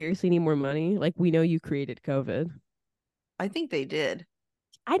you seriously need more money? Like we know you created COVID. I think they did.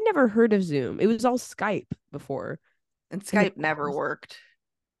 I'd never heard of Zoom. It was all Skype before. And And Skype never worked.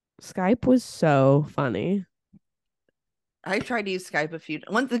 Skype was so funny. I tried to use Skype a few.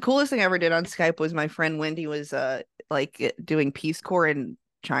 One the coolest thing I ever did on Skype was my friend Wendy was doing Peace Corps in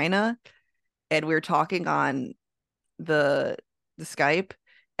China, and we were talking on the Skype,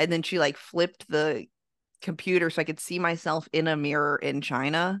 and then she like flipped the computer so I could see myself in a mirror in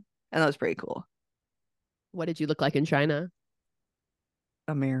China, and that was pretty cool. What did you look like in China?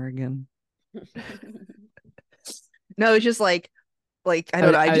 American. No, it's just like I I don't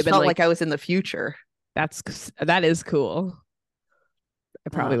would know. I I would have just been felt like, like I was in the future. that is cool. I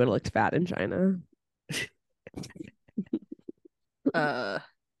probably would Um, have looked fat in China. uh,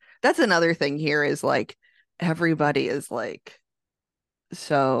 that's another thing here is like everybody is like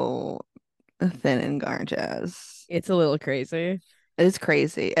so thin and gorgeous. It's a little crazy. It's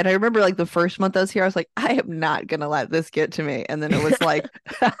crazy. And I remember like the first month I was here, I was like, I am not gonna let this get to me. And then it was like,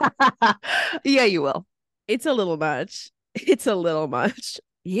 yeah, you will. It's a little much. It's a little much.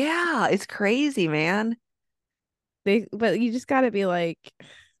 Yeah, it's crazy, man. But you just got to be like,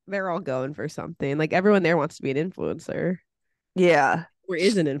 they're all going for something. Like everyone there wants to be an influencer Yeah. or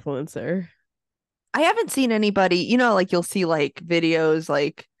is an influencer. I haven't seen anybody, like you'll see like videos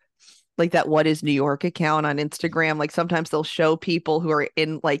like that What is New York account on Instagram. Like sometimes they'll show people who are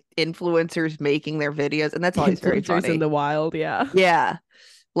in like influencers making their videos, and that's always very Influencers in funny. the wild. Yeah. Yeah.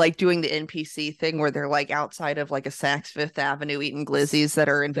 Like doing the NPC thing where they're like outside of like a Saks Fifth Avenue eating glizzies that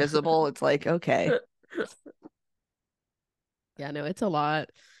are invisible. It's like, okay. Yeah, no, it's a lot.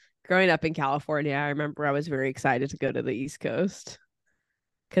 Growing up in California, I remember I was very excited to go to the East Coast.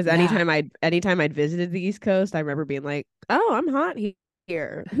 Because Yeah. anytime I'd visited the East Coast, I remember being like, "Oh, I'm hot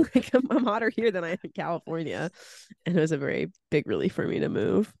here. Like I'm hotter here than I am in California," and it was a very big relief for me to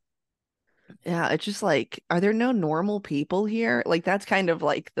move. Yeah. It's just like, are there no normal people here? Like that's kind of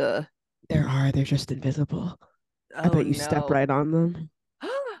like the They're just invisible. I oh bet you step no. right on them.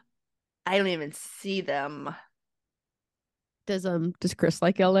 I don't even see them. Does Chris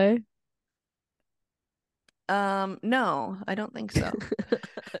like LA? No, I don't think so.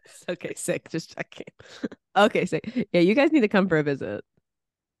 Okay, sick. Just checking. Okay, sick. Yeah, you guys need to come for a visit.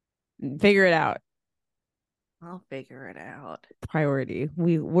 Figure it out. I'll figure it out. Priority.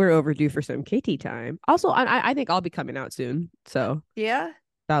 We're overdue for some KT time. Also, I think I'll be coming out soon, so Yeah.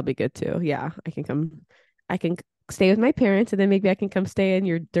 that'll be good too. Yeah, I can come. I can stay with my parents, and then maybe I can come stay in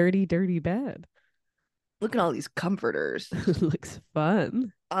your dirty, dirty bed. Look at all these comforters. Looks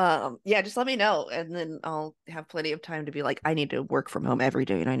fun. Yeah, just let me know, and then I'll have plenty of time to be like, I need to work from home every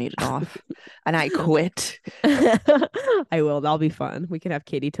day and I need it off. And I quit. I will. That'll be fun. We can have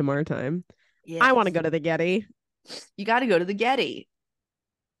Katie tomorrow time. I want to Yes. go to the Getty, You got to go to the Getty.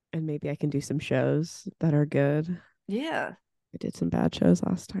 and maybe I can do some shows that are good. Yeah. I did some bad shows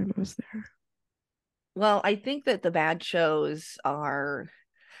last time I was there. Well, I think that the bad shows are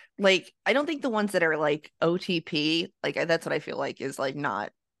like, I don't think the ones that are like OTP, like that's what I feel like is like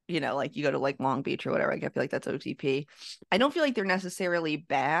not, like you go to like Long Beach or whatever. Like, I feel like that's OTP. I don't feel like they're necessarily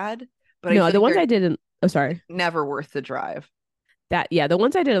bad, but I No, feel the like ones they're I did in oh sorry. never worth the drive. The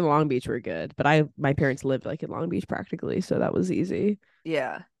ones I did in Long Beach were good, but my parents lived like in Long Beach practically, so that was easy.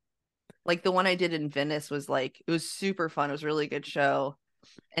 Yeah. Like the one I did in Venice was like, it was super fun. It was a really good show.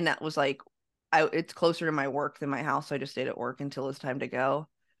 And that was like, it's closer to my work than my house. So I just stayed at work until it's time to go.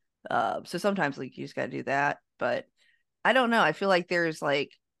 So sometimes like you just got to do that. But I don't know. I feel like there's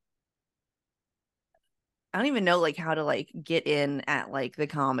like, I don't even know like how to like get in at like the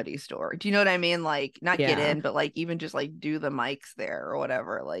Comedy Store. Do you know what I mean? Like not get Yeah. in, but like even just like do the mics there or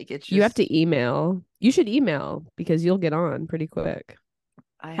whatever. Like it's You have just, to email. You should email because you'll get on pretty quick.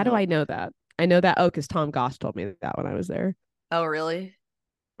 I How do I hope. know that? I know that because Tom Goss told me that when I was there. Oh, really?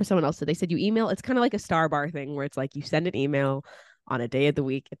 Or someone else said they said you email. It's kind of like a Star Bar thing where it's like you send an email on a day of the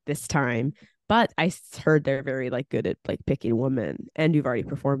week at this time. But heard they're very like good at like picking women, and you've already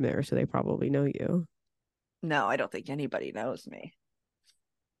performed there, so they probably know you. No, I don't think anybody knows me.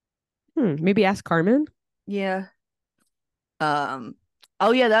 Maybe ask Carmen. Yeah. Um,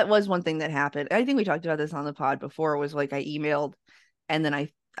 oh yeah, that was one thing that happened. I think we talked about this on the pod before, was like I emailed and then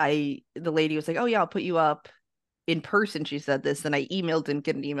the lady was like, "Oh yeah, I'll put you up in person." She said this, and I emailed, didn't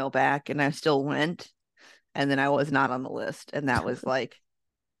get an email back, and I still went. and then I was not on the list, and that was like,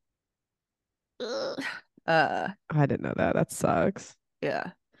 ugh. I didn't know that. That sucks.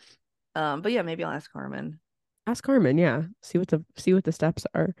 Yeah. But yeah, maybe I'll ask Carmen. Ask Carmen, yeah. See what the steps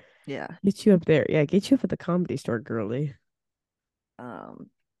are. Yeah. Get you up there. Yeah, get you up at the Comedy Store, girly.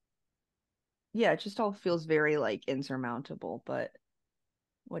 Yeah, it just all feels very like insurmountable, but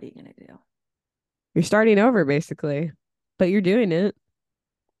what are you gonna do? You're starting over basically, but you're doing it.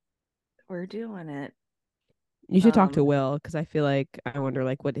 We're doing it. You should talk to Um, Will because I feel like I wonder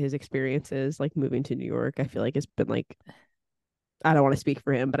like what his experience is like moving to New York. I feel like it's been like I don't want to speak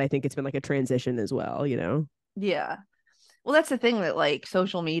for him, but I think it's been like a transition as well, you know? yeah. Well, that's the thing that like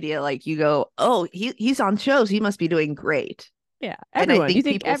social media, like you go, oh, he's on shows, he must be doing great. Yeah. And I Everyone. You think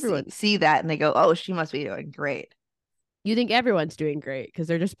think people everyone see that and they go, oh, she must be doing great. you think everyone's doing great because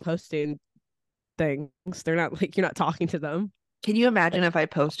they're just posting things. They're not like you're not talking to them. Can you imagine if I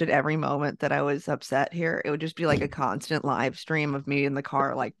posted every moment that I was upset here? It would just be like a constant live stream of me in the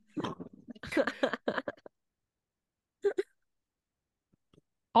car, like,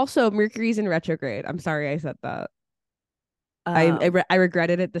 Also, Mercury's in retrograde. I'm sorry I said that. I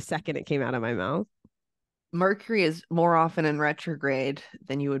regretted it the second it came out of my mouth. Mercury is more often in retrograde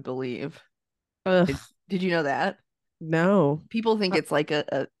than you would believe. Ugh, Did you know that? no. People think it's like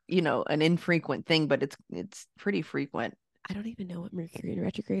a an infrequent thing, but it's pretty frequent. I don't even know what Mercury in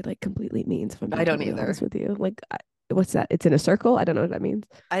retrograde like completely means. If I'm being I don't totally either. honest with you, like, what's that? It's in a circle. I don't know what that means.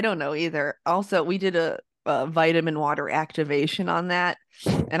 I don't know either. Also, we did a vitamin water activation on that,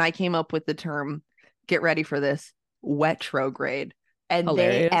 and I came up with the term. Get ready for this, retrograde. And they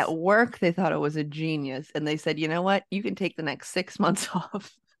Hilarious. at work they thought it was a genius, and they said, you know what, you can take the next 6 months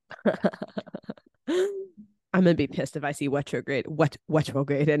off. I'm gonna be pissed if I see retrograde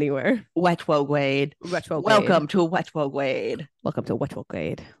anywhere. Retrograde. Retrograde. Welcome to retrograde. Welcome to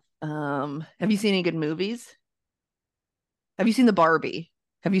retrograde. Have you seen any good movies? Have you seen the Barbie?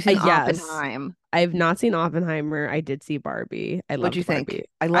 Have you seen Yes. Oppenheim? I've not seen Oppenheimer. I did see Barbie. I What'd loved you think? Barbie.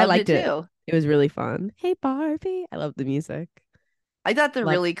 I I loved liked it it. too. It was really fun. Hey Barbie. I love the music. I thought the Love-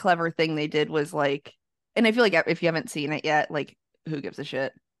 really clever thing they did was like, and I feel like if you haven't seen it yet, like, who gives a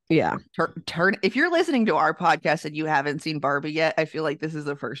shit? Yeah, Turn if you're listening to our podcast and you haven't seen Barbie yet, I feel like this is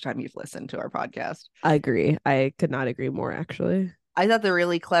the first time you've listened to our podcast. I agree. I could not agree more, actually. I thought the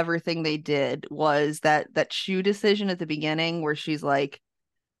really clever thing they did was that shoe decision at the beginning where she's like,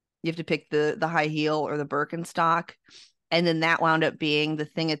 you have to pick the high heel or the Birkenstock, and then that wound up being the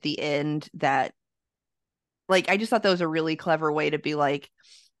thing at the end that, like, I just thought that was a really clever way to be like,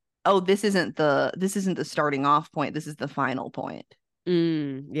 oh, this isn't the starting off point, this is the final point.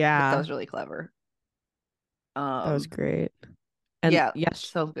 That Yeah, was really clever. that was great. And Yeah, yes,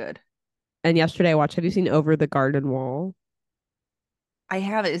 so good. and yesterday I watched. Have you seen Over the Garden Wall? I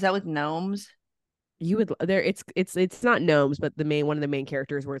have it. Is that with gnomes? You would there. It's not gnomes, but one of the main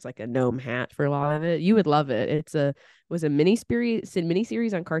characters wears like a gnome hat for a lot of it. You would love it. It was a mini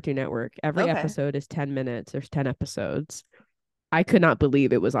series on Cartoon Network. Every Okay. episode is 10 minutes. There's 10 episodes. I could not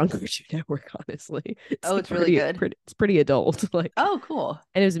believe it was on Cartoon Network, honestly. Oh, it's really good. It's pretty adult. Like, Oh, cool.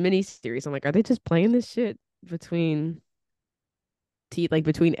 and it was a mini series. I'm like, are they just playing this shit between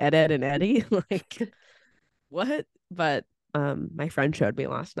between Ed and Eddie? Like, what? But my friend showed me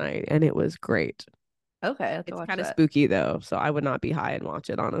last night and it was great. Okay, I have to It's watch kind of that. spooky though, so I would not be high and watch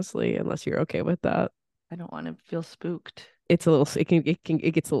it honestly, unless you're okay with that. I don't want to feel spooked. It's a little it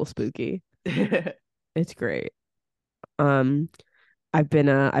gets a little spooky. It's great. Um, I've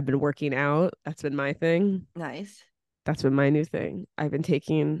been working out. That's been my thing. Nice. That's been my new thing. I've been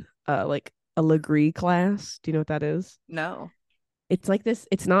taking like a Legree class. Do you know what that is? No. It's like this.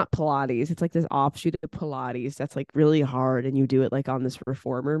 It's not Pilates. It's like this offshoot of Pilates that's like really hard, and you do it like on this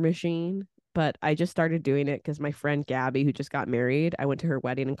reformer machine. But I just started doing it because my friend Gabby, who just got married, I went to her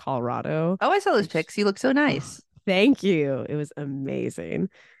wedding in Colorado. Oh, I saw those pics. You look so nice. Thank you. It was amazing.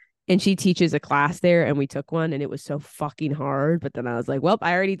 And she teaches a class there, and we took one, and it was so fucking hard. But then I was like, well,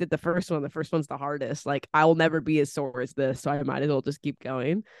 I already did the first one. The first one's the hardest. Like, I will never be as sore as this, so I might as well just keep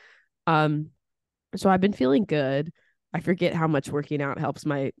going. So I've been feeling good. I forget how much working out helps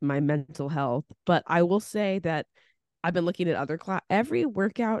my mental health, but I will say that I've been looking at other class. Every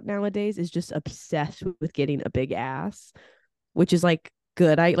workout nowadays is just obsessed with getting a big ass, which is like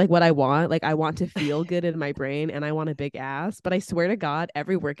good. I like what I want. Like, I want to feel good in my brain and I want a big ass. But I swear to God,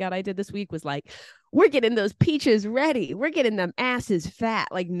 every workout I did this week was like, we're getting those peaches ready. We're getting them asses fat.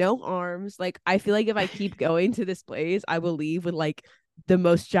 Like, no arms. Like, I feel like if I keep going to this place, I will leave with like the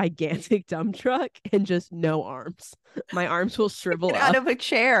most gigantic dump truck and just no arms. My arms will shrivel Get out up of a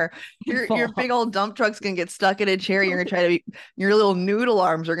chair. and Your fall. big old dump truck's gonna get stuck in a chair. You're gonna try to be, your little noodle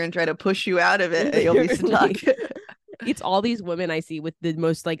arms are gonna try to push you out of it, and you'll be stuck. Literally. It's all these women I see with the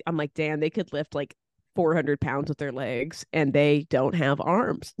most like, I'm like, damn, they could lift like 400 pounds with their legs and they don't have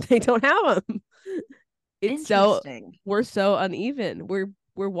arms. They don't have them. It's so, Interesting. we're so uneven. We're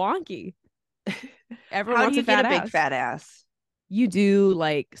wonky. Everyone How wants do you a fat get a ass. big fat ass? You do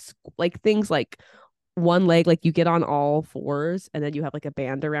like things like one leg, like you get on all fours and then you have like a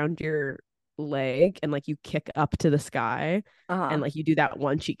band around your leg and like you kick up to the sky and like you do that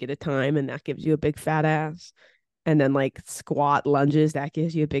one cheek at a time and that gives you a big fat ass. And then like squat lunges, that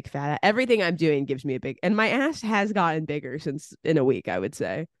gives you a big fat ass. Everything I'm doing gives me a big, and my ass has gotten bigger since in a week, I would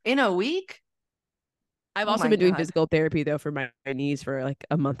say. In a week? I've Oh also my been doing God. physical therapy though for my knees for like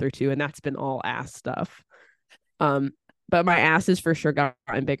a month or two, and that's been all ass stuff. Um, but my ass is for sure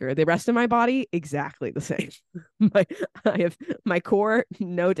gotten bigger. The rest of my body, exactly the same. My I have my core,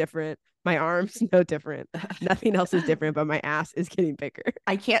 no different. My arms, no different. Nothing else is different, but my ass is getting bigger.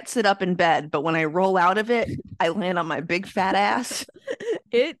 I can't sit up in bed, but when I roll out of it, I land on my big fat ass.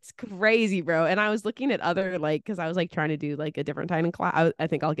 It's crazy, bro. And I was looking at other like, because I was like trying to do like a different time in class. I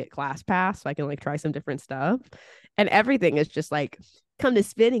think I'll get class pass so I can like try some different stuff. And everything is just like, come to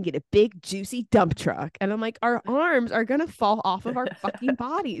spin and get a big juicy dump truck. And I'm like, our arms are gonna fall off of our fucking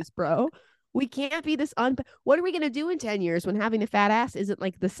bodies, bro. We can't be this what are we gonna do in 10 years when having a fat ass isn't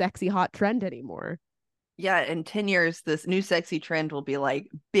like the sexy hot trend anymore? Yeah, in 10 years, this new sexy trend will be like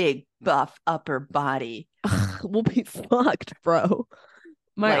big buff upper body, We'll be fucked, bro.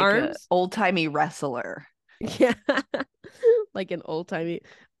 My like a arms, old timey wrestler. yeah, like an old timey.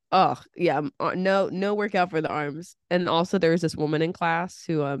 Oh yeah, no workout for the arms. And also there was this woman in class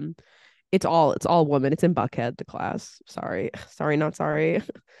who it's all women. It's in Buckhead, the class. Sorry, not sorry.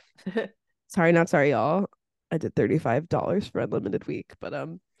 Sorry, not sorry, y'all. I did $35 for unlimited week, but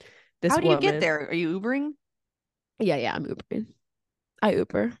this How do you get woman, there? Are you Ubering? yeah, I'm Ubering. I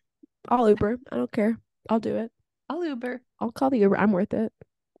Uber. I'll Uber. I don't care. I'll do it. I'll Uber. I'll call the Uber. I'm worth it.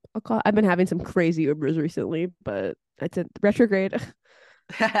 I've been having some crazy Ubers recently, but it's a retrograde.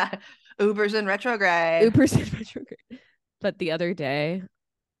 Uber's in retrograde. Uber's in retrograde. But the other day,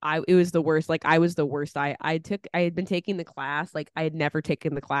 it was the worst. Like I was the worst. I had been taking the class. Like I had never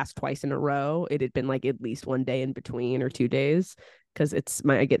taken the class twice in a row. It had been like at least one day in between or 2 days because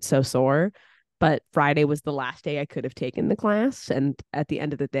I get so sore. But Friday was the last day I could have taken the class, and at the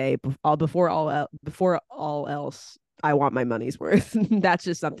end of the day, before all else, I want my money's worth. That's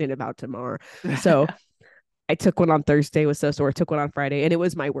just something about tomorrow. So I took one on Thursday, was so sore. Took one on Friday, and it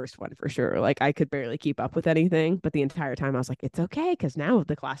was my worst one for sure. Like I could barely keep up with anything. But the entire time I was like, it's okay because now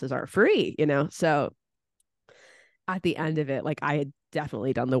the classes are free, you know? So at the end of it, like I had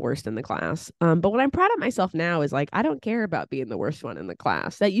definitely done the worst in the class. But what I'm proud of myself now is like I don't care about being the worst one in the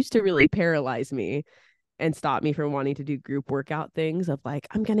class. That used to really paralyze me and stop me from wanting to do group workout things of like,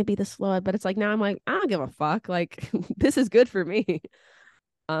 I'm gonna be the slow, but it's like now I'm like, I don't give a fuck. Like this is good for me.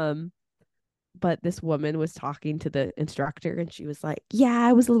 Um, but this woman was talking to the instructor and she was like, yeah,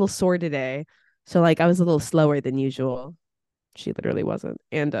 I was a little sore today. So like I was a little slower than usual. She literally wasn't.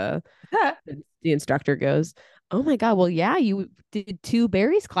 And the instructor goes, oh my God, well, yeah, you did 2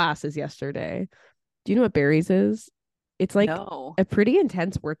 berries classes yesterday. Do you know what berries is? It's like No. a pretty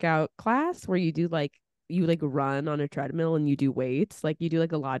intense workout class where you do like you like run on a treadmill and you do weights. Like you do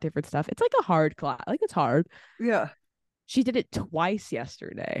like a lot of different stuff. It's like a hard class. Like it's hard. Yeah. She did it twice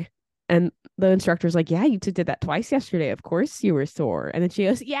yesterday. And the instructor's like, yeah, you did that twice yesterday. Of course you were sore. And then she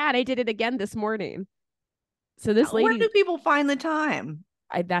goes, yeah, and I did it again this morning. So this Where lady, do people find the time?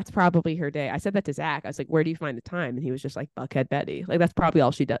 that's probably her day. I said that to Zach. I was like, where do you find the time? And he was just like, Buckhead Betty. Like, that's probably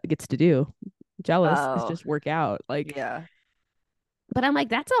all she gets to do. Jealous. It's Oh, just work out. Like, yeah. but I'm like,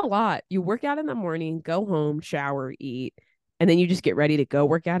 that's a lot. You work out in the morning, go home, shower, eat, and then you just get ready to go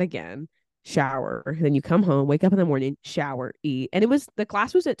work out again, shower. Then you come home, wake up in the morning, shower, eat. And the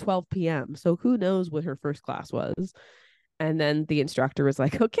class was at 12 p.m. So who knows what her first class was. And then the instructor was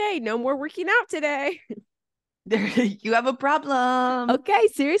like, okay, no more working out today. You have a problem. Okay,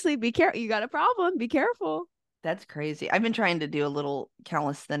 seriously, be careful. You got a problem. Be careful. That's crazy. I've been trying to do a little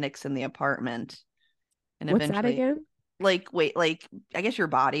calisthenics in the apartment. And What's that eventually, again? like wait, like I guess your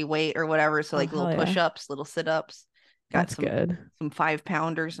body weight or whatever. So Oh, like little hell yeah. push-ups, little sit-ups. Got That's good. some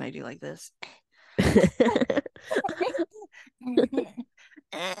 5-pounders, and I do like this. I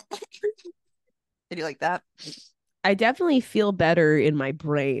do like that. I definitely feel better in my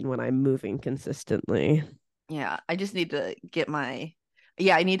brain when I'm moving consistently. Yeah, I just need to get I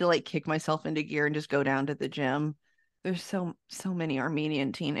need to like kick myself into gear and just go down to the gym. There's so many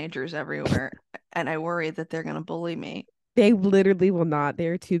Armenian teenagers everywhere, and I worry that they're gonna bully me. They literally will not.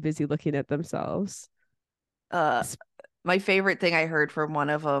 They're too busy looking at themselves. Uh, my favorite thing I heard from one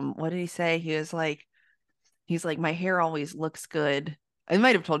of them, what did he say? He's like, my hair always looks good. I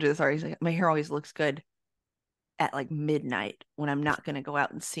might have told you this already. He's like, my hair always looks good at like midnight when I'm not gonna go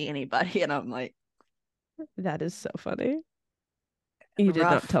out and see anybody. And I'm like, That is so funny. You did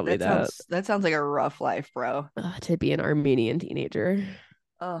not rough. tell me that. That sounds like a rough life, bro. To be an Armenian teenager.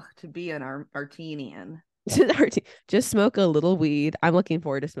 Oh, to be an Artenian. Just smoke a little weed. I'm looking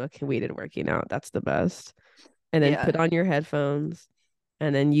forward to smoking weed and working out. That's the best. And then Yeah. put on your headphones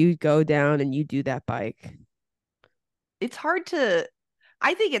and then you go down and you do that bike.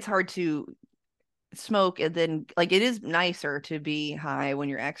 I think it's hard to smoke and then like it is nicer to be high when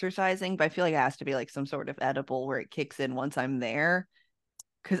you're exercising, but I feel like it has to be like some sort of edible where it kicks in once I'm there.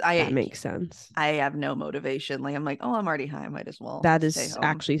 Because That makes sense. I have no motivation. Like I'm like, oh, I'm already high. I might as well. That stay is home.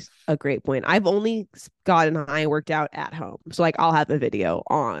 actually a great point. I've only gotten high worked out at home. So like I'll have a video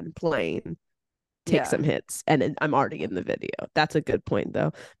on playing, take Yeah. some hits, and then I'm already in the video. That's a good point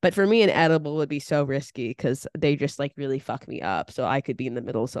though. But for me, an edible would be so risky because they just like really fuck me up. So I could be in the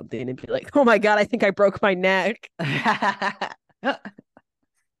middle of something and be like, oh my God, I think I broke my neck.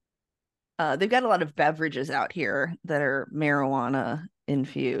 They've got a lot of beverages out here that are marijuana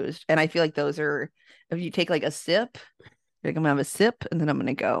infused, and I feel like those are if you take like a sip, like I'm gonna have a sip and then I'm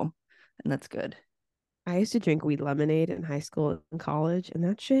gonna go, and that's good. I used to drink weed lemonade in high school and college, and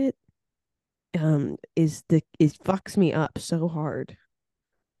that shit is fucks me up so hard.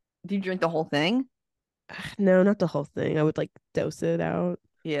 Do you drink the whole thing? No, not the whole thing. I would like dose it out.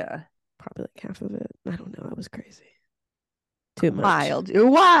 Yeah. Probably like half of it. I don't know. That was crazy. Too much. Wild. You're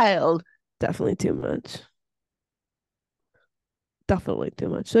wild. Definitely too much. Definitely too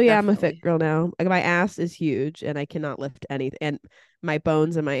much. So yeah, I'm a fit girl now. Like my ass is huge and I cannot lift anything. And my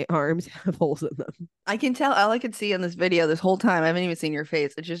bones and my arms have holes in them. I can tell. All I could see in this video this whole time, I haven't even seen your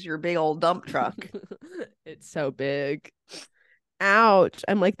face. It's just your big old dump truck. It's so big. Ouch.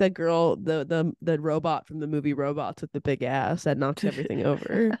 I'm like the girl, the robot from the movie Robots with the big ass that knocks everything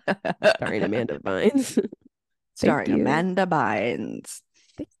over. Starring Amanda Bynes. Starring Amanda Bynes.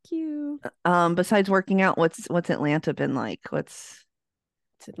 Thank you. Besides working out, what's Atlanta been like? It's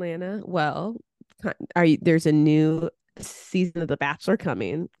Atlanta. Well, there's a new season of The Bachelor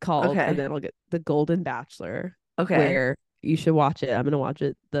coming called, and then I'll get The Golden Bachelor. Okay. Where you should watch it. I'm gonna watch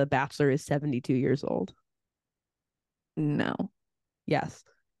it. The Bachelor is 72 years old. No. Yes.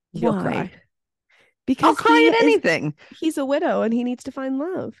 You'll Why? cry. Because I'll cry at anything. He's a widow and he needs to find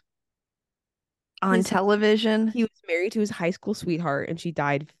love. On television. He was married to his high school sweetheart and she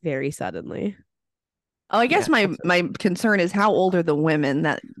died very suddenly. Oh, I guess my concern is how old are the women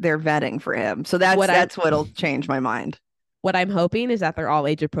that they're vetting for him. So that's what'll change my mind. What I'm hoping is that they're all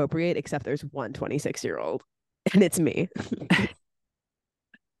age appropriate, except there's one 26-year-old, and it's me.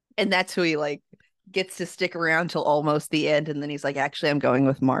 And that's who he like gets to stick around till almost the end, and then he's like, actually, I'm going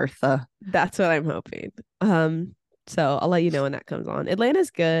with Martha. That's what I'm hoping. So I'll let you know when that comes on.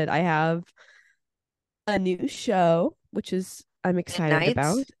 Atlanta's good. I have a new show, which is I'm excited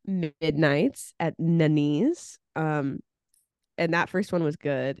about. Midnights at Nani's. And that first one was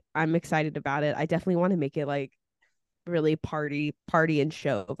good. I'm excited about it. I definitely want to make it like really party and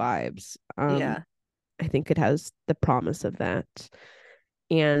show vibes. Yeah. I think it has the promise of that.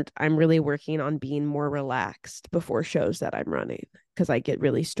 And I'm really working on being more relaxed before shows that I'm running because I get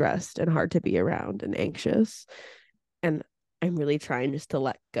really stressed and hard to be around and anxious. And I'm really trying just to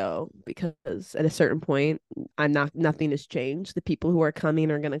let go because at a certain point, nothing has changed. The people who are coming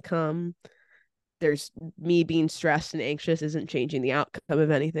are going to come. There's me being stressed and anxious isn't changing the outcome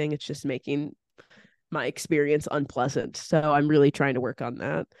of anything. It's just making my experience unpleasant. So I'm really trying to work on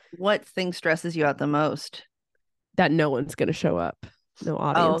that. What thing stresses you out the most? That no one's going to show up. No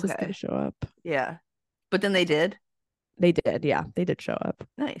audience is going to show up. Yeah. But then they did? They did. Yeah. They did show up.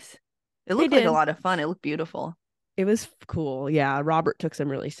 Nice. It looked like a lot of fun. It looked beautiful. It was cool. Yeah. Robert took some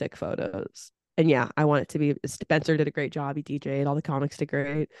really sick photos. And yeah, I want it to be, Spencer did a great job. He DJ'd, all the comics did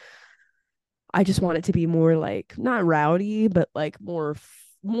great. I just want it to be more like, not rowdy, but like more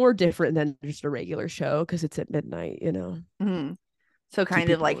different than just a regular show because it's at midnight, you know? Mm-hmm. So kind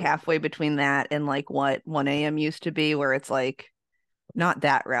of like halfway between that and like what 1 a.m. used to be, where it's like not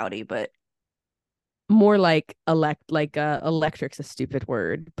that rowdy, but more like electric's a stupid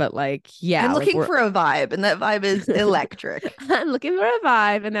word, but like, yeah. I'm looking for a vibe, and that vibe is electric. I'm looking for a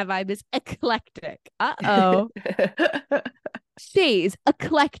vibe, and that vibe is eclectic. Uh-oh. She's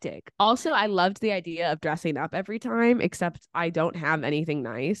eclectic. Also, I loved the idea of dressing up every time, except I don't have anything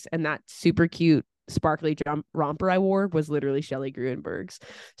nice, and that super cute sparkly romper I wore was literally Shelley Gruenberg's.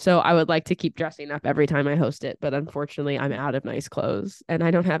 So I would like to keep dressing up every time I host it, but unfortunately I'm out of nice clothes and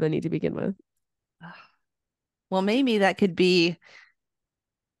I don't have any to begin with. Well, maybe that could be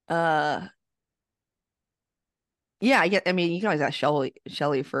uh yeah, I mean, you can always ask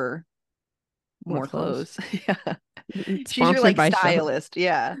Shelly for More more clothes. clothes. Yeah. She's your Sponsored like by Shelley. stylist.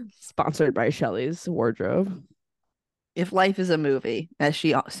 Yeah. Sponsored by Shelley's wardrobe. If life is a movie, as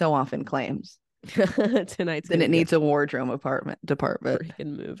she so often claims, Tonight's then gonna it be a needs a wardrobe department.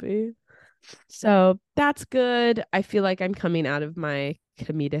 freaking movie. So that's good. I feel like I'm coming out of my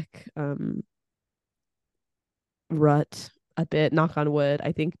comedic rut a bit, knock on wood.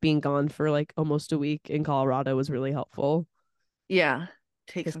 I think being gone for like almost a week in Colorado was really helpful. Yeah.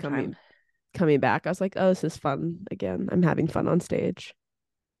 Take Because some time. coming back, I was like, oh, this is fun again. I'm having fun on stage.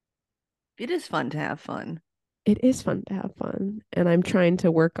 It is fun to have fun. It is fun to have fun. And I'm trying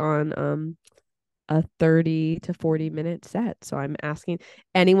to work on a 30 to 40-minute set. So I'm asking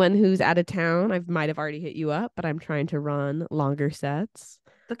anyone who's out of town, I might have already hit you up, but I'm trying to run longer sets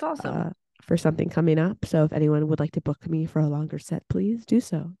That's awesome. for something coming up. So if anyone would like to book me for a longer set, please do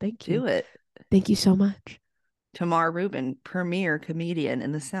so. Thank you. Do it. Thank you so much. Tamar Rubin, premier comedian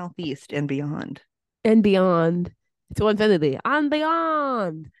in the Southeast and beyond. And beyond. To infinity and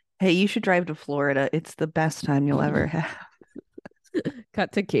beyond. Hey, you should drive to Florida. It's the best time you'll ever have.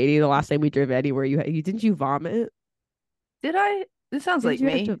 Cut to Katie. The last time we drove anywhere, you didn't you vomit? Did I? This sounds Didn't like you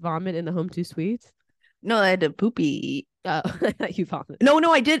me. have to vomit in the home two suites? No, I had to poopy. Oh, I thought you vomit. No,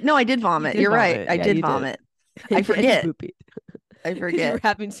 I did. No, I did vomit. did You're vomit. right. I Yeah, did you did. vomit. And I forget. you poopied. I You forget. were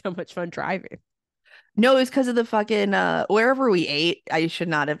having so much fun driving. No, it was because of the fucking wherever we ate. I should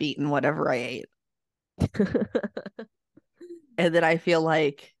not have eaten whatever I ate, and then I feel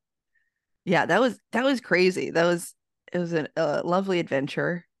like, yeah, that was crazy. It was a lovely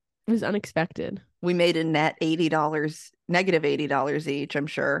adventure. It was unexpected. We made a net $80, negative $80 each. I'm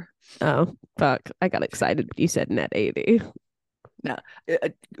sure. Oh, fuck. I got excited when you said net 80. No,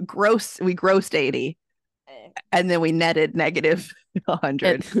 gross. We grossed 80, and then we netted negative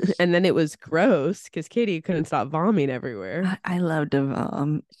 100. And then it was gross because Katie couldn't stop vomiting everywhere. I love to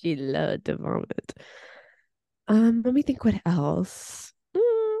vom. She loved to vomit. Let me think what else.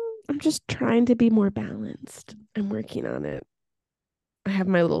 I'm just trying to be more balanced. I'm working on it.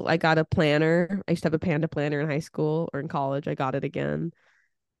 I got a planner. I used to have a Panda planner in high school or in college. I got it again.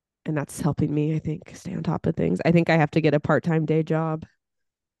 And that's helping me, I think, stay on top of things. I think I have to get a part-time day job.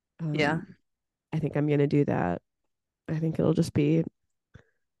 Yeah. I think I'm gonna do that. I think it'll just be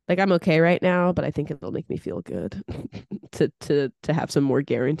like I'm okay right now, but I think it'll make me feel good to have some more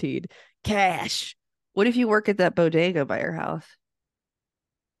guaranteed cash. What if you work at that bodega by your house?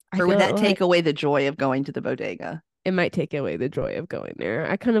 I Or would feel that like take away the joy of going to the bodega? it might take away the joy of going there.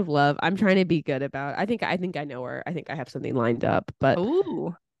 I'm trying to be good about. I think I know where I think I have something lined up, but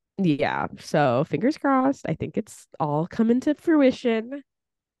Ooh, yeah. So fingers crossed. I think it's all coming to fruition.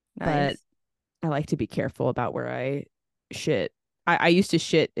 But nice. I like to be careful about where I shit. I used to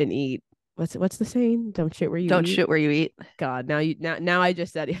shit and eat. What's the saying? Don't shit where you Don't eat. shit where you eat. God, now I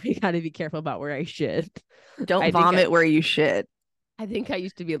just said you got to be careful about where I shit. Don't I think vomit where you shit. I think I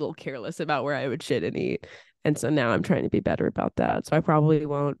used to be a little careless about where I would shit and eat. And so now I'm trying to be better about that. So I probably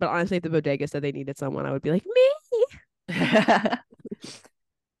won't. But honestly, if the bodega said they needed someone, I would be like, me.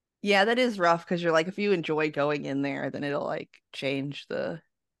 Yeah, that is rough because you're like, if you enjoy going in there, then it'll like change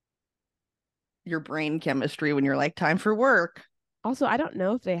your brain chemistry when you're like, time for work. Also, I don't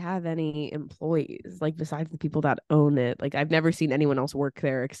know if they have any employees, like besides the people that own it. Like I've never seen anyone else work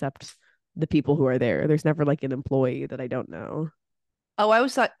there except the people who are there. There's never like an employee that I don't know. Oh, I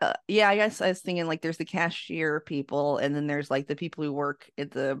was thought, yeah, I guess I was thinking like there's the cashier people, and then there's like the people who work at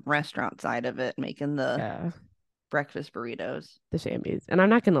the restaurant side of it, making the Yeah, breakfast burritos. the shambies. And I'm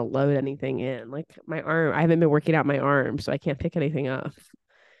not gonna load anything in. Like my arm, I haven't been working out my arm, so I can't pick anything up.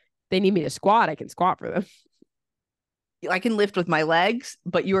 They need me to squat, I can squat for them. I can lift with my legs,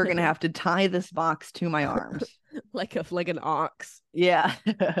 but you are going to have to tie this box to my arms. like an ox. Yeah.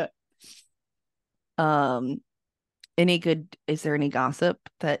 um, is there any gossip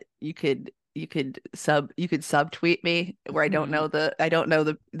that you could subtweet me where I don't know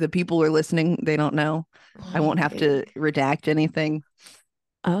the people who are listening, they don't know. I won't have to redact anything.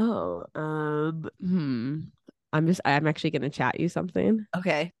 Oh, I'm actually gonna chat you something.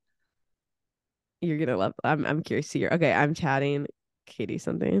 Okay. You're gonna love. I'm curious to hear. Okay, I'm chatting Katie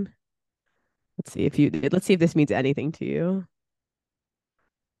something. Let's see if this means anything to you.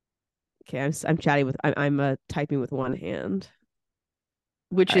 Okay, I'm chatting with I'm typing with one hand,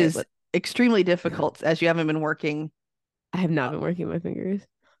 Which is extremely difficult as you haven't been working. I have not been working my fingers.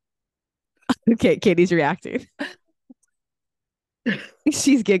 Okay, Katie's reacting.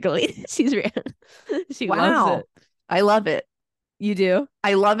 She's giggling. She loves Wow. it. I love it. You do?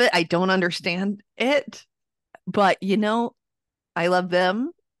 I love it. I don't understand it, but I love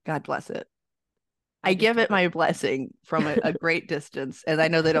them. God bless it. I I just give it told her. my blessing from a great distance, and I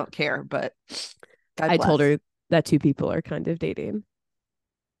know they don't care, but God I told bless. her that two people are kind of dating,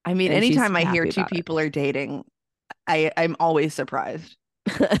 I mean, and she's anytime I hear happy two about it. people are dating, I'm always surprised.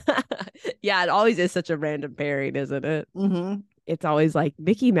 Yeah, it always is such a random pairing, isn't it? Hmm. It's always like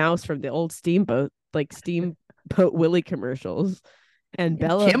Mickey Mouse from the old Steamboat Willie commercials, and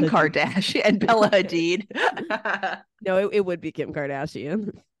Bella Kim Hadid. Kardashian and Bella Hadid. No, it would be Kim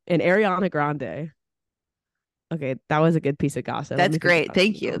Kardashian and Ariana Grande. Okay, that was a good piece of gossip. Let That's me think great. about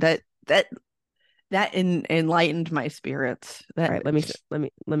Thank something you. else. That enlightened my spirits. All That right,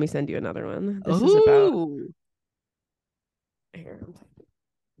 let me send you another one. This is about oh, here.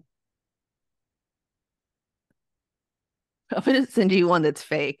 I'm gonna send you one that's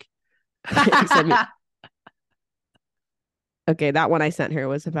fake. Send me. Okay, that one I sent her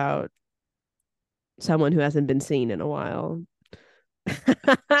was about someone who hasn't been seen in a while.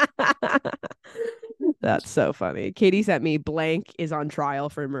 That's so funny. Katie sent me blank is on trial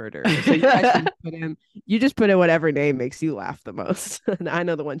for murder. So you guys can you just put in whatever name makes you laugh the most. And I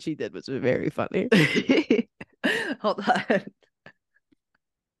know the one she did was very funny. Hold on.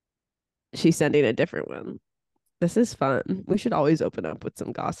 She's sending a different one. This is fun. We should always open up with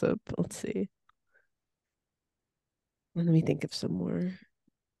some gossip. Let's see. Let me think of some more.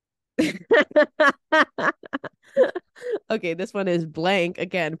 Okay, this one is blank.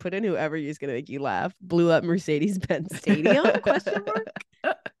 Again, put in whoever is gonna make you laugh. Blew up Mercedes-Benz Stadium? Question mark.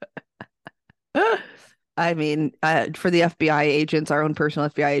 I mean, for the FBI agents, our own personal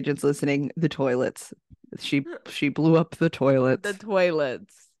FBI agents listening, the toilets. She blew up the toilets. The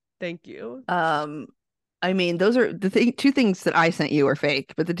toilets. Thank you. I mean, those are two things that I sent you are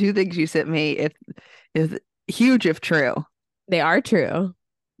fake, but the two things you sent me, if is huge if true. They are true.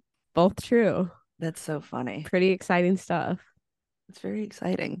 Both true. That's so funny. Pretty exciting stuff. It's very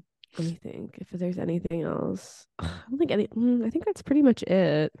exciting. Let me think if there's anything else. I don't think I think that's pretty much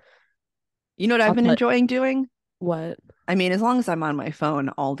it. You know what I've been enjoying doing? What? I mean, as long as I'm on my phone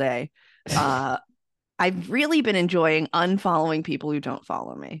all day, I've really been enjoying unfollowing people who don't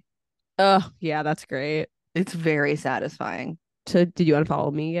follow me. Oh, yeah, that's great. It's very satisfying. So, did you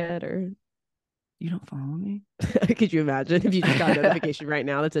unfollow me yet, or you don't follow me? Could you imagine if you just got a notification right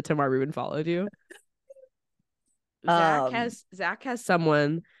now that said Tamar Rubin followed you? Zach has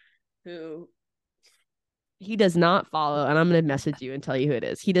someone who he does not follow, and I'm going to message you and tell you who it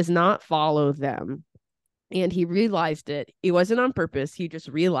is. He does not follow them, and he realized it. It wasn't on purpose. He just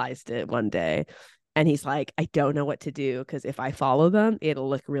realized it one day. And he's like, I don't know what to do because if I follow them, it'll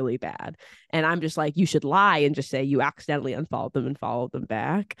look really bad. And I'm just like, you should lie and just say you accidentally unfollowed them and followed them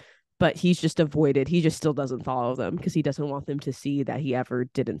back. But he's just avoided. He just still doesn't follow them because he doesn't want them to see that he ever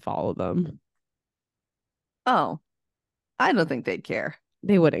didn't follow them. Oh, I don't think they'd care.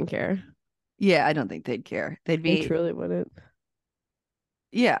 They wouldn't care. Yeah, I don't think they'd care. They truly wouldn't.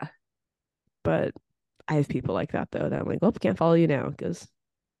 Yeah. But I have people like that, though, that I'm like, well, can't follow you now because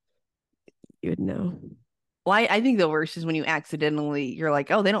you would know. Well, I think the worst is when you accidentally, you're like,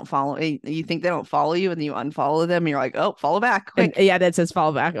 oh, they don't follow. You think they don't follow you, and then you unfollow them, and you're like, oh, follow back quick. And, yeah, that says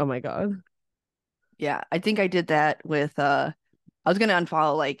follow back. Oh my God. Yeah, I think I did that with I was gonna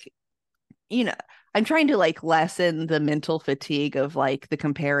unfollow, like, I'm trying to like lessen the mental fatigue of like the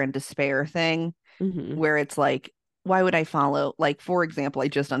compare and despair thing, where it's like, why would I follow? Like, for example, I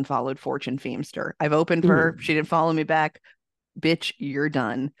just unfollowed Fortune Feimster. I've opened for her. She didn't follow me back. Bitch, you're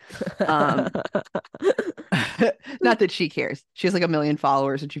done. Not that she cares. She has like 1 million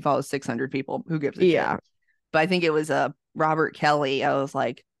followers and she follows 600 people. Who gives a shit? But I think it was Robert Kelly. I was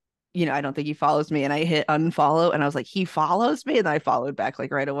like, I don't think he follows me. And I hit unfollow and I was like, he follows me. And I followed back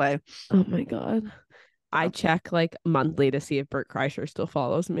like right away. Oh my God. I check like monthly to see if Bert Kreischer still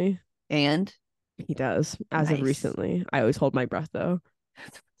follows me. And he does as of recently. I always hold my breath though.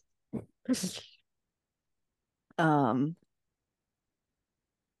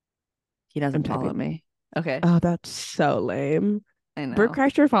 He doesn't follow me. Okay. Oh, that's so lame. I know. Bert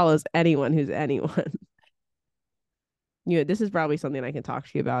Kreischer follows anyone who's anyone. This is probably something I can talk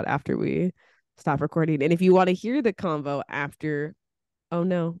to you about after we stop recording. And if you want to hear the convo after, oh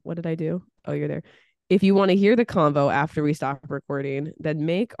no, what did I do? Oh, you're there. If you want to hear the convo after we stop recording, then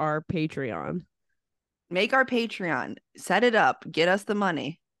make our Patreon. Make our Patreon. Set it up. Get us the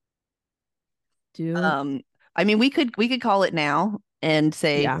money. I mean, we could call it now and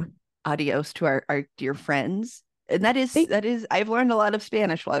say adios to our dear friends. And that is I've learned a lot of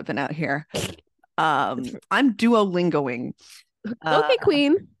Spanish while I've been out here. I'm Duolingoing. Okay,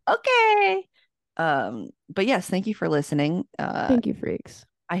 queen. Okay. But yes, thank you for listening. Thank you, freaks.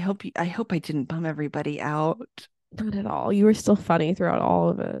 I hope I didn't bum everybody out. Not at all. You were still funny throughout all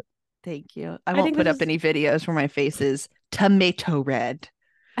of it. Thank you. I won't put up any videos where my face is tomato red.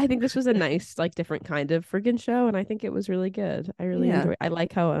 I think this was a nice, like, different kind of friggin' show, and I think it was really good. I really enjoy. I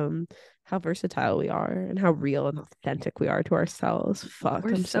like how versatile we are and how real and authentic we are to ourselves. Fuck,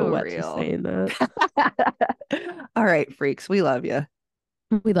 I'm so wet real. Just saying that. All right, freaks, we love you.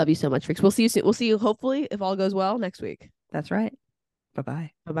 We love you so much, freaks. We'll see you soon. We'll see you hopefully, if all goes well, next week. That's right.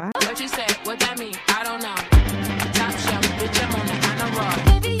 Bye-bye. Bye-bye. What you say? What that mean? I don't know. Top shelf, bitch, I'm on the honor roll.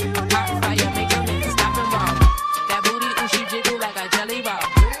 Baby, you hot fire, make your niggas stop and roll. That booty, ooh, she jiggle like a jelly roll.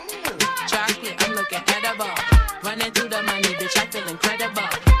 Chocolate, I'm looking edible. Running through